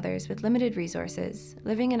expecting mothers with limited resources,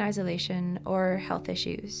 living in isolation, or health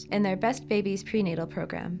issues in their Best Babies prenatal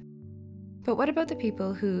program. But what about the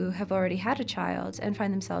people who have already had a child and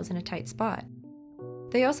find themselves in a tight spot?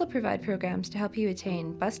 They also provide programs to help you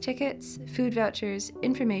attain bus tickets, food vouchers,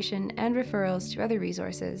 information, and referrals to other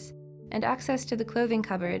resources, and access to the clothing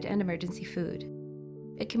cupboard and emergency food.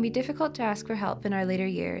 It can be difficult to ask for help in our later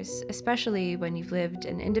years, especially when you've lived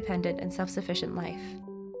an independent and self-sufficient life.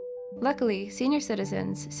 Luckily, senior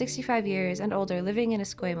citizens 65 years and older living in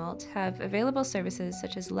Esquimalt have available services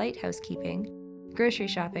such as light housekeeping, grocery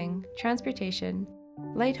shopping, transportation,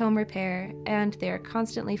 light home repair, and they are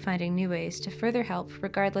constantly finding new ways to further help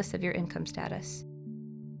regardless of your income status.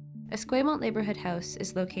 Esquimalt Neighborhood House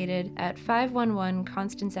is located at 511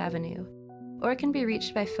 Constance Avenue, or it can be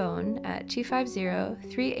reached by phone at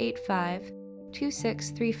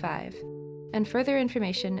 250-385-2635. And further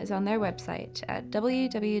information is on their website at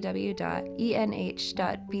www.enh.bc.ca.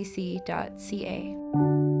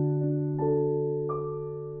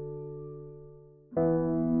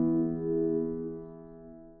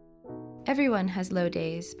 Everyone has low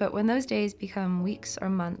days, but when those days become weeks or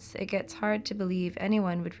months, it gets hard to believe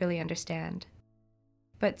anyone would really understand.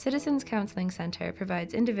 But Citizens Counseling Centre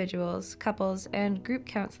provides individuals, couples, and group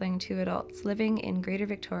counseling to adults living in Greater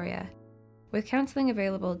Victoria, with counseling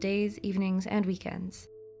available days, evenings, and weekends.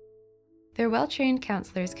 Their well-trained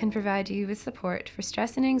counselors can provide you with support for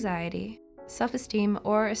stress and anxiety, self-esteem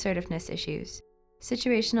or assertiveness issues,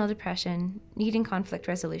 situational depression, needing conflict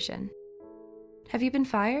resolution. Have you been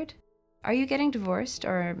fired? Are you getting divorced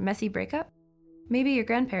or messy breakup? Maybe your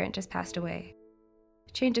grandparent just passed away.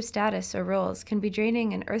 Change of status or roles can be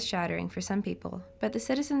draining and earth-shattering for some people, but the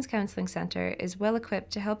Citizens Counseling Centre is well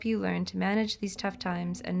equipped to help you learn to manage these tough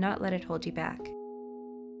times and not let it hold you back.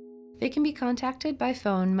 They can be contacted by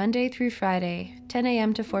phone Monday through Friday, 10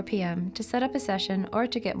 a.m. to 4 p.m. to set up a session or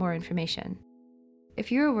to get more information.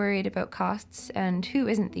 If you are worried about costs, and who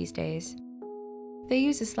isn't these days, they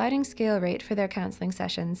use a sliding scale rate for their counseling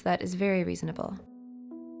sessions that is very reasonable.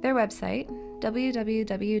 Their website,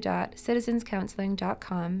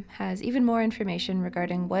 www.citizenscounseling.com, has even more information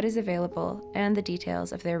regarding what is available and the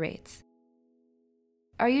details of their rates.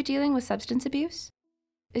 Are you dealing with substance abuse?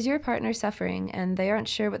 Is your partner suffering and they aren't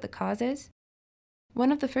sure what the cause is?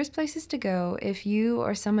 One of the first places to go if you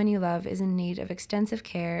or someone you love is in need of extensive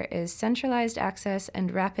care is Centralized Access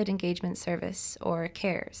and Rapid Engagement Service, or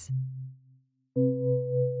CARES.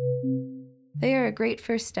 They are a great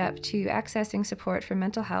first step to accessing support for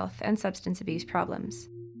mental health and substance abuse problems.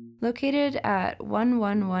 Located at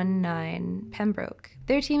 1119 Pembroke,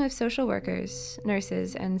 their team of social workers,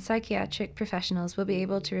 nurses, and psychiatric professionals will be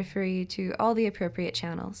able to refer you to all the appropriate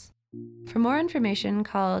channels. For more information,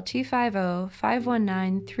 call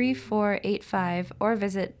 250-519-3485 or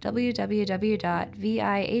visit www.viha.ca.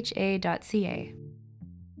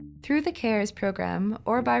 Through the CARES program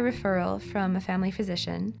or by referral from a family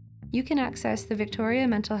physician, you can access the Victoria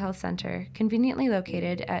Mental Health Centre, conveniently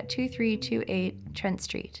located at 2328 Trent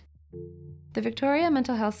Street. The Victoria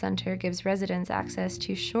Mental Health Centre gives residents access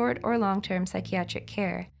to short or long-term psychiatric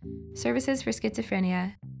care, services for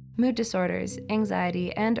schizophrenia, mood disorders,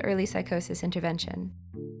 anxiety, and early psychosis intervention.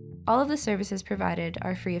 All of the services provided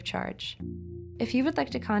are free of charge. If you would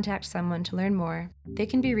like to contact someone to learn more, they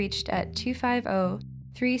can be reached at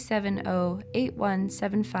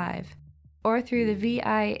 250-370-8175 or through the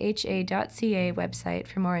viha.ca website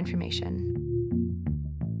for more information.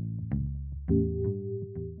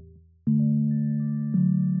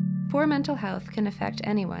 Poor mental health can affect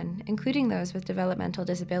anyone, including those with developmental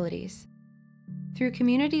disabilities. Through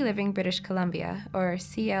Community Living British Columbia, or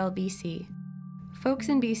CLBC, folks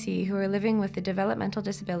in BC who are living with a developmental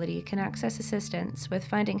disability can access assistance with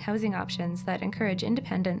finding housing options that encourage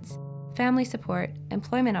independence, family support,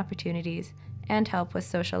 employment opportunities, and help with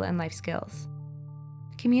social and life skills.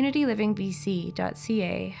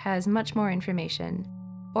 CommunityLivingBC.ca has much more information,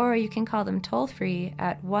 or you can call them toll-free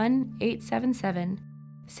at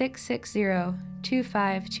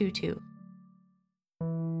 1-877-660-2522.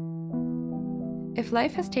 If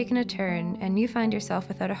life has taken a turn and you find yourself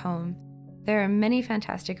without a home, there are many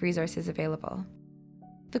fantastic resources available.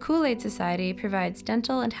 The Kool-Aid Society provides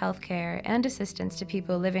dental and health care and assistance to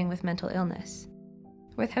people living with mental illness.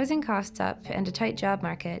 With housing costs up and a tight job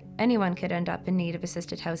market, anyone could end up in need of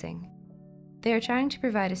assisted housing. They are trying to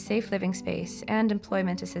provide a safe living space and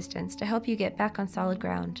employment assistance to help you get back on solid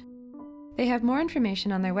ground. They have more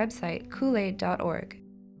information on their website, koolaid.org.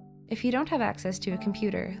 If you don't have access to a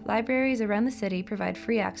computer, libraries around the city provide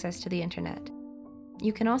free access to the internet.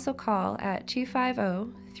 You can also call at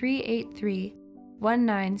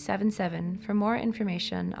 250-383-1977 for more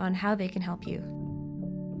information on how they can help you.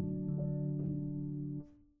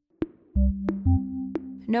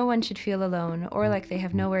 No one should feel alone or like they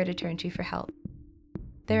have nowhere to turn to for help.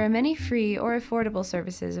 There are many free or affordable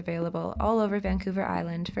services available all over Vancouver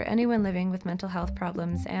Island for anyone living with mental health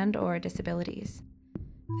problems and/or disabilities.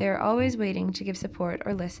 They are always waiting to give support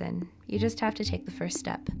or listen. You just have to take the first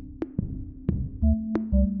step.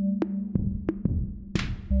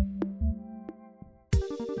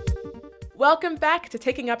 Welcome back to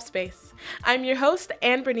Taking Up Space. I'm your host,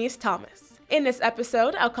 Anne Bernice Thomas. In this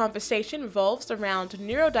episode, our conversation revolves around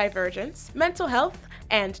neurodivergence, mental health,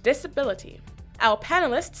 and disability. Our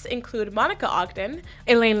panelists include Monica Ogden,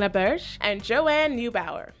 Elaine LaBerge, and Joanne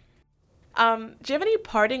Neubauer. Do you have any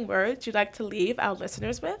parting words you'd like to leave our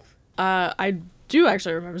listeners with? I do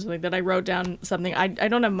actually remember something that I wrote down something. I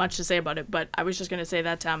don't have much to say about it, but I was just going to say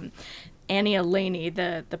that Annie Elaney,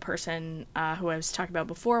 the person who I was talking about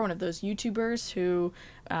before, one of those YouTubers who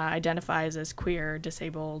identifies as queer,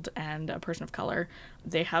 disabled, and a person of color,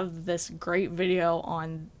 they have this great video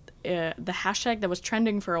on the hashtag that was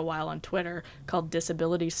trending for a while on Twitter called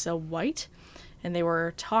Disability So White. And they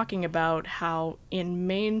were talking about how in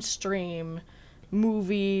mainstream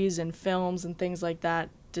movies and films and things like that,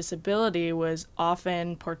 disability was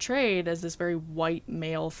often portrayed as this very white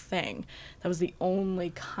male thing. That was the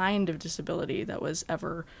only kind of disability that was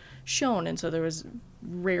ever shown. And so there was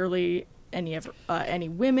rarely any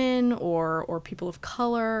women or people of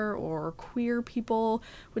color or queer people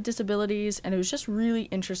with disabilities. And it was just really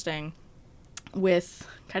interesting with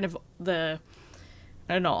kind of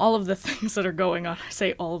all of the things that are going on. I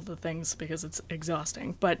say all of the things because it's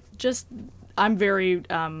exhausting, but just I'm very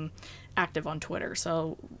active on Twitter,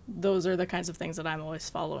 so those are the kinds of things that I'm always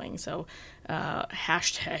following. So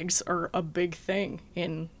hashtags are a big thing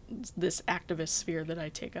in this activist sphere that I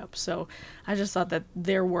take up. So I just thought that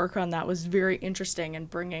their work on that was very interesting and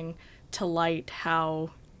bringing to light how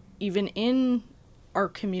even in our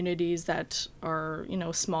communities that are,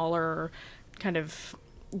 smaller kind of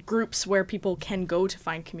groups where people can go to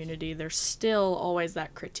find community, there's still always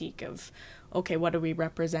that critique of, okay, what are we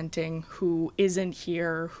representing? Who isn't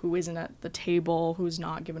here? Who isn't at the table? Who's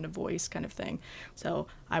not given a voice, kind of thing. So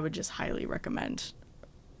I would just highly recommend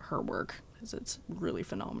her work because it's really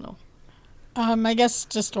phenomenal. I guess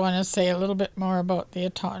just want to say a little bit more about the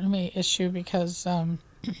autonomy issue because some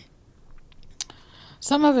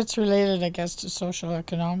of it's related, I guess, to social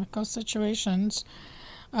economical situations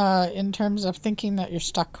in terms of thinking that you're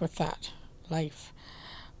stuck with that life.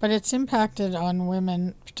 But it's impacted on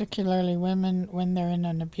women, particularly women when they're in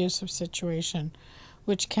an abusive situation,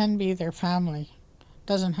 which can be their family.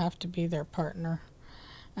 Doesn't have to be their partner.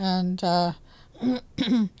 And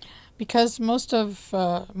because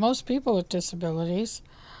most people with disabilities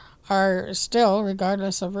are still,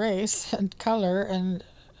 regardless of race and color and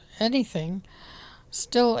anything,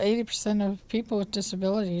 still 80% of people with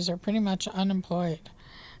disabilities are pretty much unemployed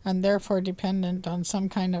and therefore dependent on some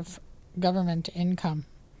kind of government income.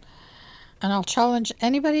 And I'll challenge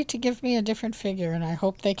anybody to give me a different figure, and I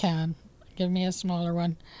hope they can. Give me a smaller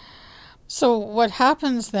one. So what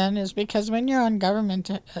happens then is because when you're on government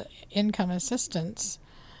income assistance,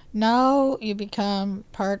 now you become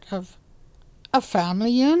part of a family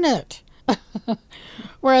unit.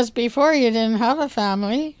 Whereas before you didn't have a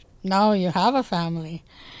family, now you have a family.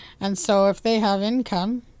 And so if they have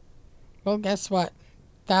income, well, guess what?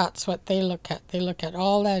 That's what they look at. They look at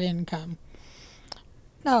all that income.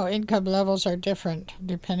 No, income levels are different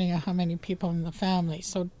depending on how many people in the family.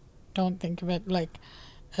 So don't think of it like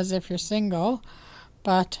as if you're single,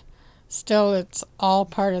 but still it's all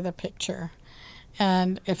part of the picture.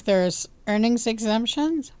 And if there's earnings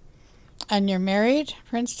exemptions and you're married,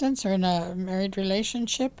 for instance, or in a married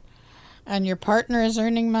relationship, and your partner is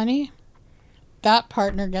earning money, that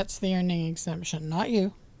partner gets the earning exemption, not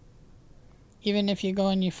you. Even if you go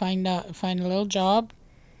and you find a little job,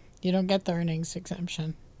 you don't get the earnings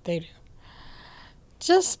exemption. They do.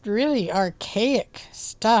 Just really archaic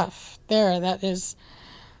stuff there that is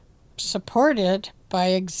supported by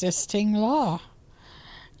existing law.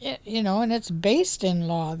 And it's based in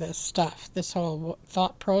law, this stuff, this whole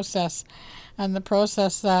thought process, and the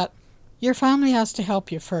process that your family has to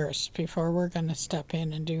help you first before we're going to step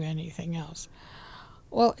in and do anything else.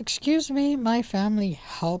 Well, excuse me, my family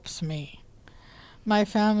helps me. My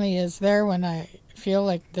family is there when I feel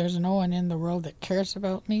like there's no one in the world that cares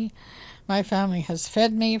about me. My family has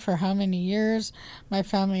fed me for how many years? My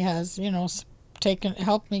family has,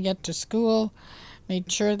 helped me get to school,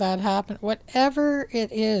 made sure that happened. Whatever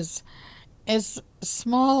it is, as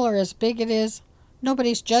small or as big it is,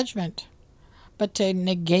 nobody's judgment. But to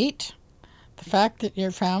negate the fact that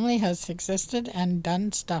your family has existed and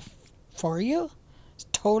done stuff for you is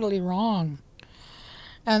totally wrong.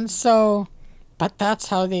 And so, but that's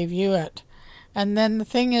how they view it. And then the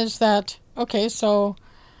thing is that, okay, so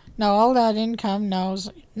now all that income now is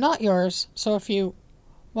not yours. So if you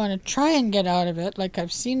want to try and get out of it, like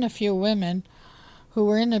I've seen a few women who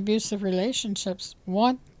were in abusive relationships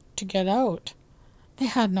want to get out, they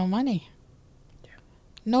had no money.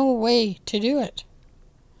 No way to do it.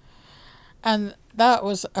 And that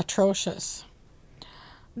was atrocious.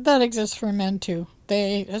 That exists for men too.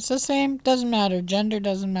 It's the same, doesn't matter. Gender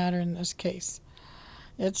doesn't matter in this case.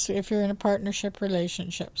 It's if you're in a partnership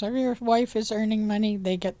relationship. So if your wife is earning money,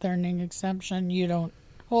 they get the earning exemption. You don't.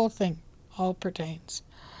 Whole thing all pertains.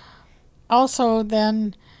 Also,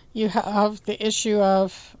 then you have the issue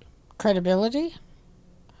of credibility.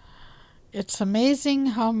 It's amazing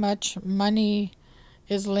how much money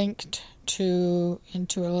is linked to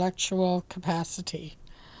intellectual capacity.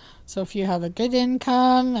 So if you have a good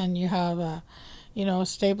income and you have a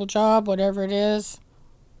stable job, whatever it is,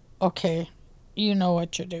 okay, you know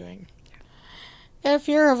what you're doing. If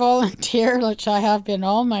you're a volunteer, which I have been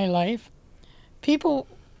all my life, people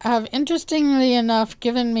have, interestingly enough,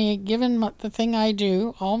 given the thing I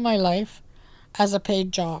do all my life as a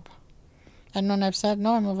paid job. And when I've said,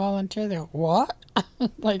 no, I'm a volunteer, they're, what?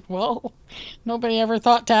 Like, well, nobody ever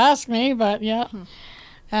thought to ask me, but yeah.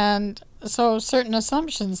 And so certain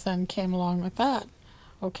assumptions then came along with that.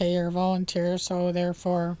 Okay, you're a volunteer, so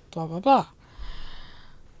therefore, blah, blah, blah.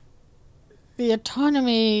 The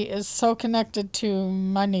autonomy is so connected to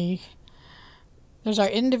money. There's our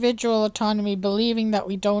individual autonomy, believing that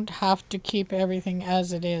we don't have to keep everything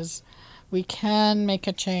as it is. We can make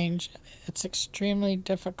a change. It's extremely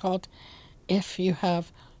difficult if you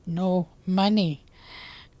have no money.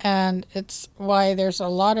 And it's why there's a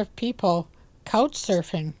lot of people couch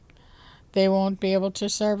surfing. They won't be able to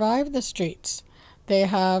survive the streets. They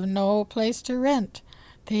have no place to rent.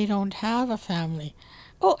 They don't have a family.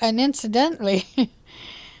 Oh, and incidentally,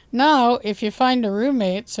 now if you find a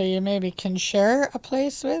roommate so you maybe can share a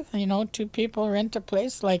place with, 2 people rent a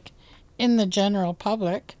place like in the general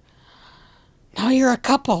public, now you're a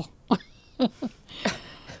couple.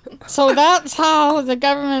 So that's how the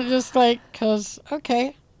government just because,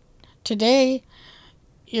 okay, today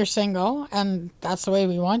you're single and that's the way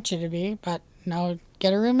we want you to be, but now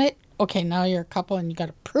get a roommate. Okay, now you're a couple and you got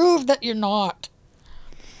to prove that you're not.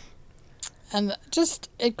 And just,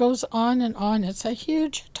 it goes on and on. It's a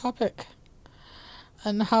huge topic.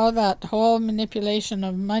 And how that whole manipulation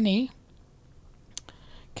of money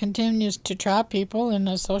continues to trap people in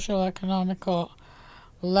a socio-economical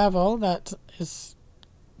level that is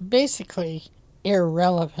basically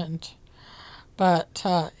irrelevant. But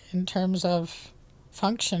in terms of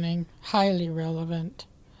functioning, highly relevant.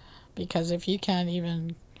 Because if you can't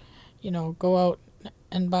even, go out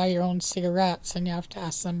and buy your own cigarettes, and you have to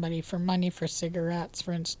ask somebody for money for cigarettes,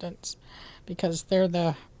 for instance, because they're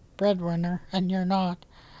the breadwinner and you're not.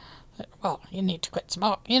 Well, you need to quit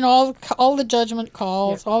smoking. All the judgment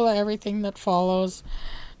calls, all everything that follows.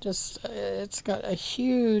 Just, it's got a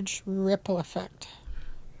huge ripple effect.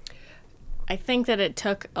 I think that it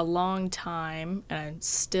took a long time, and it's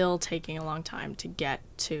still taking a long time to get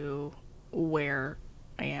to where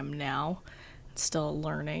I am now. Still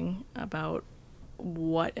learning about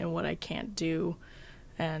what I can't do,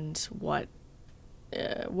 and what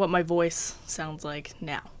my voice sounds like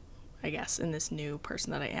now, I guess, in this new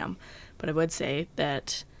person that I am. But I would say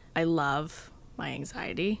that I love my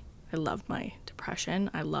anxiety, I love my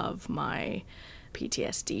depression, I love my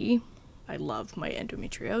PTSD, I love my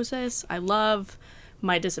endometriosis, I love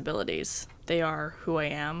my disabilities. They are who I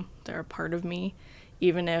am, they're a part of me,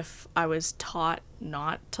 even if I was taught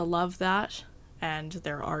not to love that. And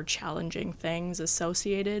there are challenging things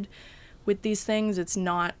associated with these things.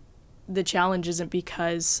 The challenge isn't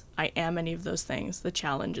because I am any of those things. The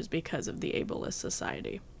challenge is because of the ableist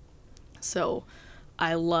society. So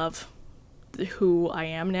I love who I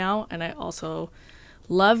am now, and I also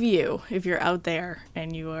love you if you're out there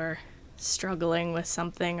and you are struggling with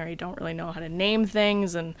something or you don't really know how to name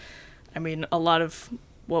things. And I mean, a lot of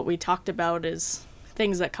what we talked about is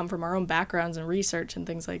things that come from our own backgrounds and research and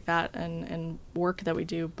things like that, and work that we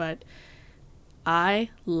do, but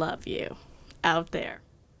I love you out there.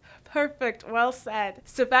 Perfect, well said.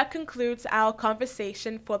 So that concludes our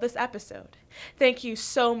conversation for this episode. Thank you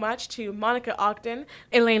so much to Monica Ogden,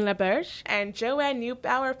 Elaine LaBerge, and Joanne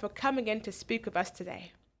Neubauer for coming in to speak with us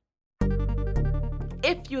today.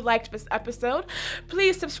 If you liked this episode,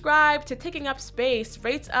 please subscribe to Taking Up Space,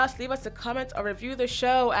 rate us, leave us a comment, or review the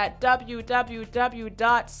show at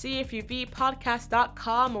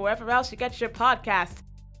www.cfuvpodcast.com or wherever else you get your podcasts.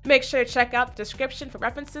 Make sure to check out the description for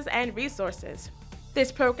references and resources.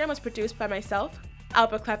 This program was produced by myself,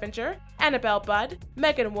 Albert Clevenger, Annabelle Budd,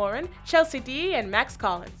 Megan Warren, Chelsea D, and Max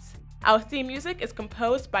Collins. Our theme music is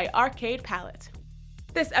composed by Arcade Palette.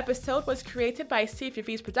 This episode was created by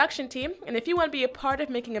CFUV's production team, and if you want to be a part of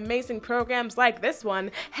making amazing programs like this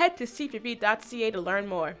one, head to cfuv.ca to learn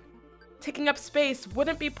more. Taking Up Space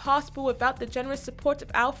wouldn't be possible without the generous support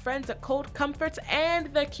of our friends at Cold Comfort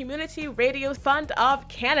and the Community Radio Fund of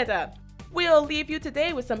Canada. We'll leave you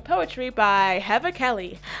today with some poetry by Heather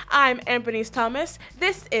Kelly. I'm Bernice Thomas.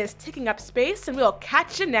 This is Taking Up Space, and we'll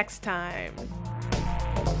catch you next time.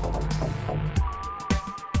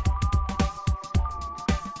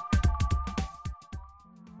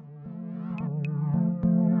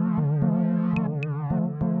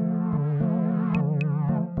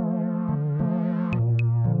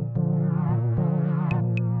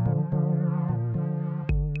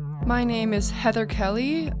 My name is Heather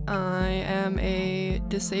Kelly. I am a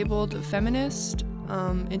disabled feminist,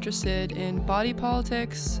 interested in body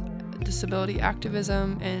politics, disability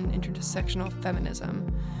activism and intersectional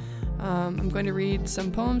feminism. I'm going to read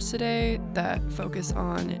some poems today that focus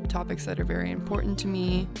on topics that are very important to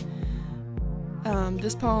me.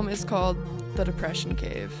 This poem is called The Depression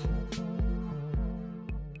Cave.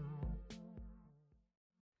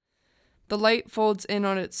 The light folds in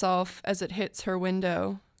on itself as it hits her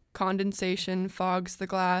window. Condensation fogs the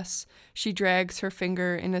glass. She drags her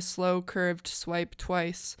finger in a slow curved swipe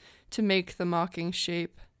twice to make the mocking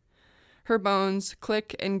shape. Her bones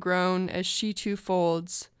click and groan as she too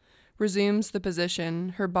folds, resumes the position,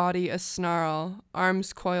 her body a snarl,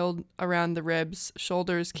 arms coiled around the ribs,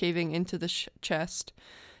 shoulders caving into the chest,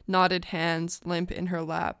 knotted hands limp in her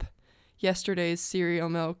lap, yesterday's cereal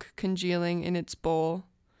milk congealing in its bowl.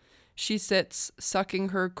 She sits, sucking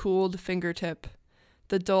her cooled fingertip.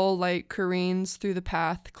 The dull light careens through the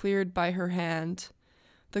path cleared by her hand.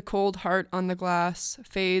 The cold heart on the glass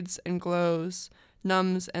fades and glows,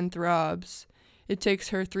 numbs and throbs. It takes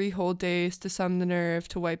her 3 whole days to summon the nerve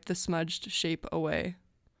to wipe the smudged shape away.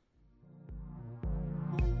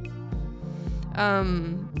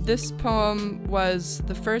 This poem was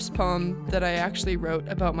the first poem that I actually wrote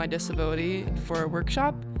about my disability for a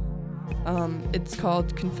workshop. It's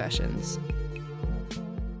called Confessions.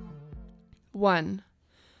 1.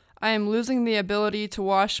 I am losing the ability to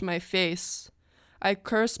wash my face. I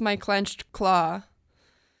curse my clenched claw.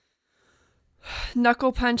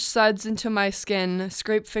 Knuckle punch suds into my skin,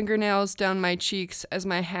 scrape fingernails down my cheeks as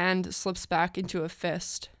my hand slips back into a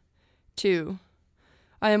fist. 2.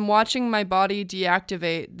 I am watching my body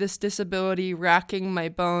deactivate, this disability racking my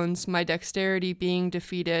bones, my dexterity being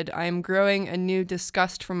defeated. I am growing a new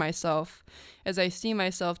disgust for myself as I see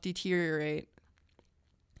myself deteriorate.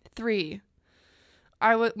 3.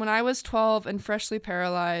 When I was 12 and freshly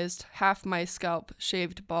paralyzed, half my scalp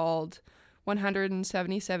shaved bald,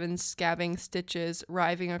 177 scabbing stitches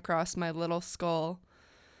writhing across my little skull.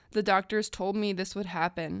 The doctors told me this would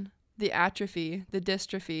happen. The atrophy, the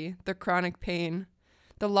dystrophy, the chronic pain,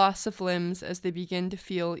 the loss of limbs as they begin to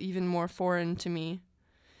feel even more foreign to me.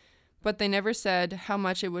 But they never said how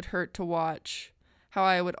much it would hurt to watch, how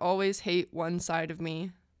I would always hate one side of me.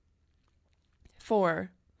 4.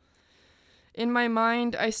 In my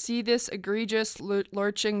mind, I see this egregious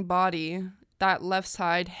lurching body, that left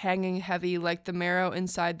side hanging heavy like the marrow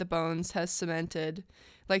inside the bones has cemented,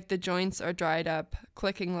 like the joints are dried up,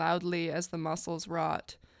 clicking loudly as the muscles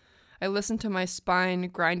rot. I listen to my spine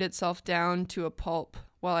grind itself down to a pulp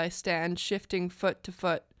while I stand shifting foot to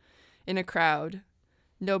foot in a crowd.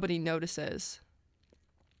 Nobody notices.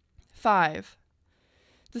 5.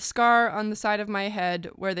 The scar on the side of my head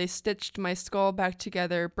where they stitched my skull back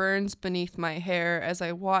together burns beneath my hair as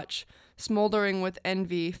I watch, smoldering with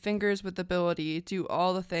envy, fingers with ability do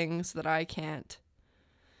all the things that I can't.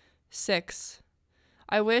 6.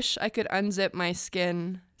 I wish I could unzip my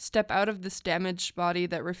skin, step out of this damaged body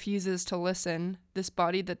that refuses to listen, this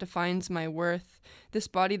body that defines my worth, this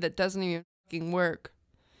body that doesn't even fucking work.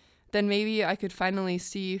 Then maybe I could finally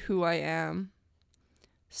see who I am.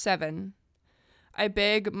 7. I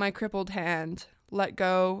beg my crippled hand, let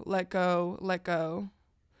go, let go, let go.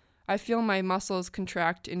 I feel my muscles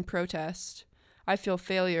contract in protest. I feel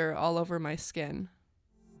failure all over my skin.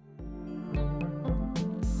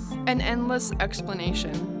 An endless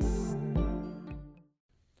explanation.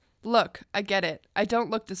 Look, I get it. I don't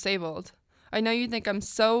look disabled. I know you think I'm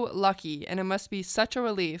so lucky, and it must be such a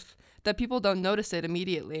relief that people don't notice it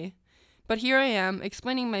immediately. But here I am,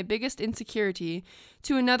 explaining my biggest insecurity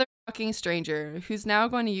to another fucking stranger who's now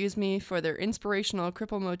going to use me for their inspirational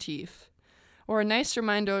cripple motif. Or a nice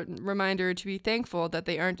reminder to be thankful that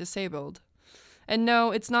they aren't disabled. And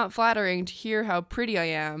no, it's not flattering to hear how pretty I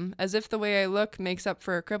am, as if the way I look makes up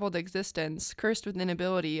for a crippled existence, cursed with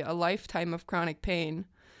inability, a lifetime of chronic pain.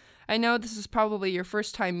 I know this is probably your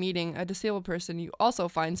first time meeting a disabled person you also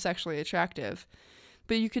find sexually attractive,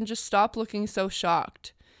 but you can just stop looking so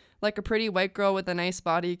shocked. Like a pretty white girl with a nice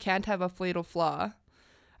body can't have a fatal flaw.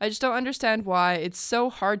 I just don't understand why it's so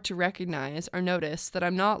hard to recognize or notice that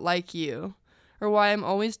I'm not like you, or why I'm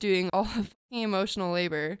always doing all the fucking emotional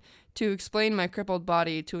labor to explain my crippled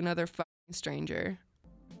body to another fucking stranger.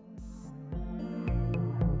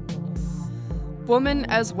 Woman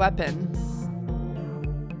as weapon.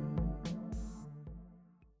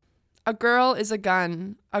 A girl is a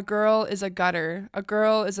gun, a girl is a gutter, a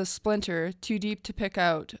girl is a splinter too deep to pick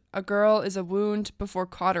out, a girl is a wound before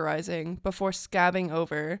cauterizing, before scabbing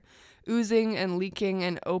over, oozing and leaking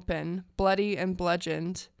and open, bloody and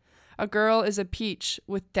bludgeoned. A girl is a peach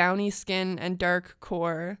with downy skin and dark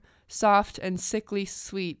core, soft and sickly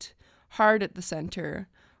sweet, hard at the center,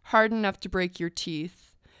 hard enough to break your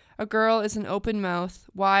teeth. A girl is an open mouth,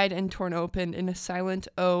 wide and torn open in a silent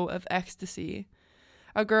O of ecstasy.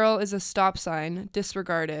 A girl is a stop sign,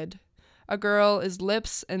 disregarded. A girl is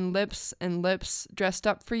lips and lips and lips, dressed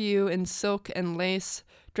up for you in silk and lace,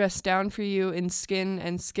 dressed down for you in skin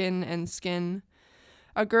and skin and skin.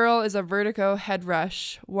 A girl is a vertigo head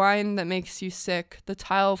rush, wine that makes you sick, the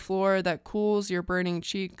tile floor that cools your burning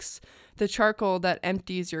cheeks, the charcoal that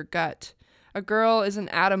empties your gut. A girl is an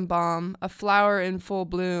atom bomb, a flower in full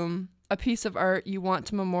bloom, a piece of art you want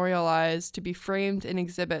to memorialize, to be framed in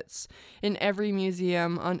exhibits, in every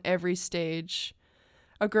museum, on every stage.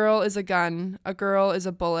 A girl is a gun, a girl is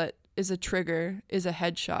a bullet, is a trigger, is a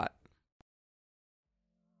headshot.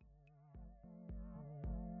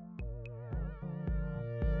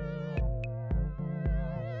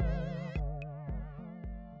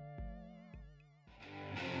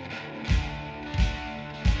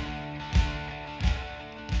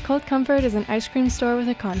 Cold Comfort is an ice cream store with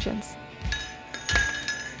a conscience.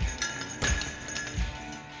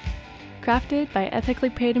 Crafted by ethically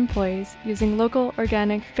paid employees using local,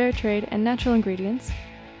 organic, fair trade, and natural ingredients,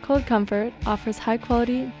 Cold Comfort offers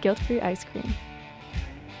high-quality, guilt-free ice cream.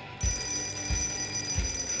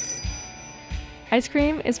 Ice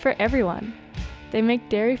cream is for everyone. They make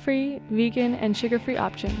dairy-free, vegan, and sugar-free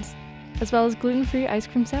options, as well as gluten-free ice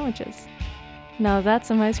cream sandwiches. Now that's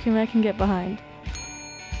some ice cream I can get behind.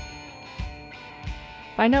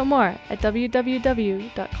 Find out more at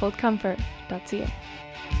www.coldcomfort.ca.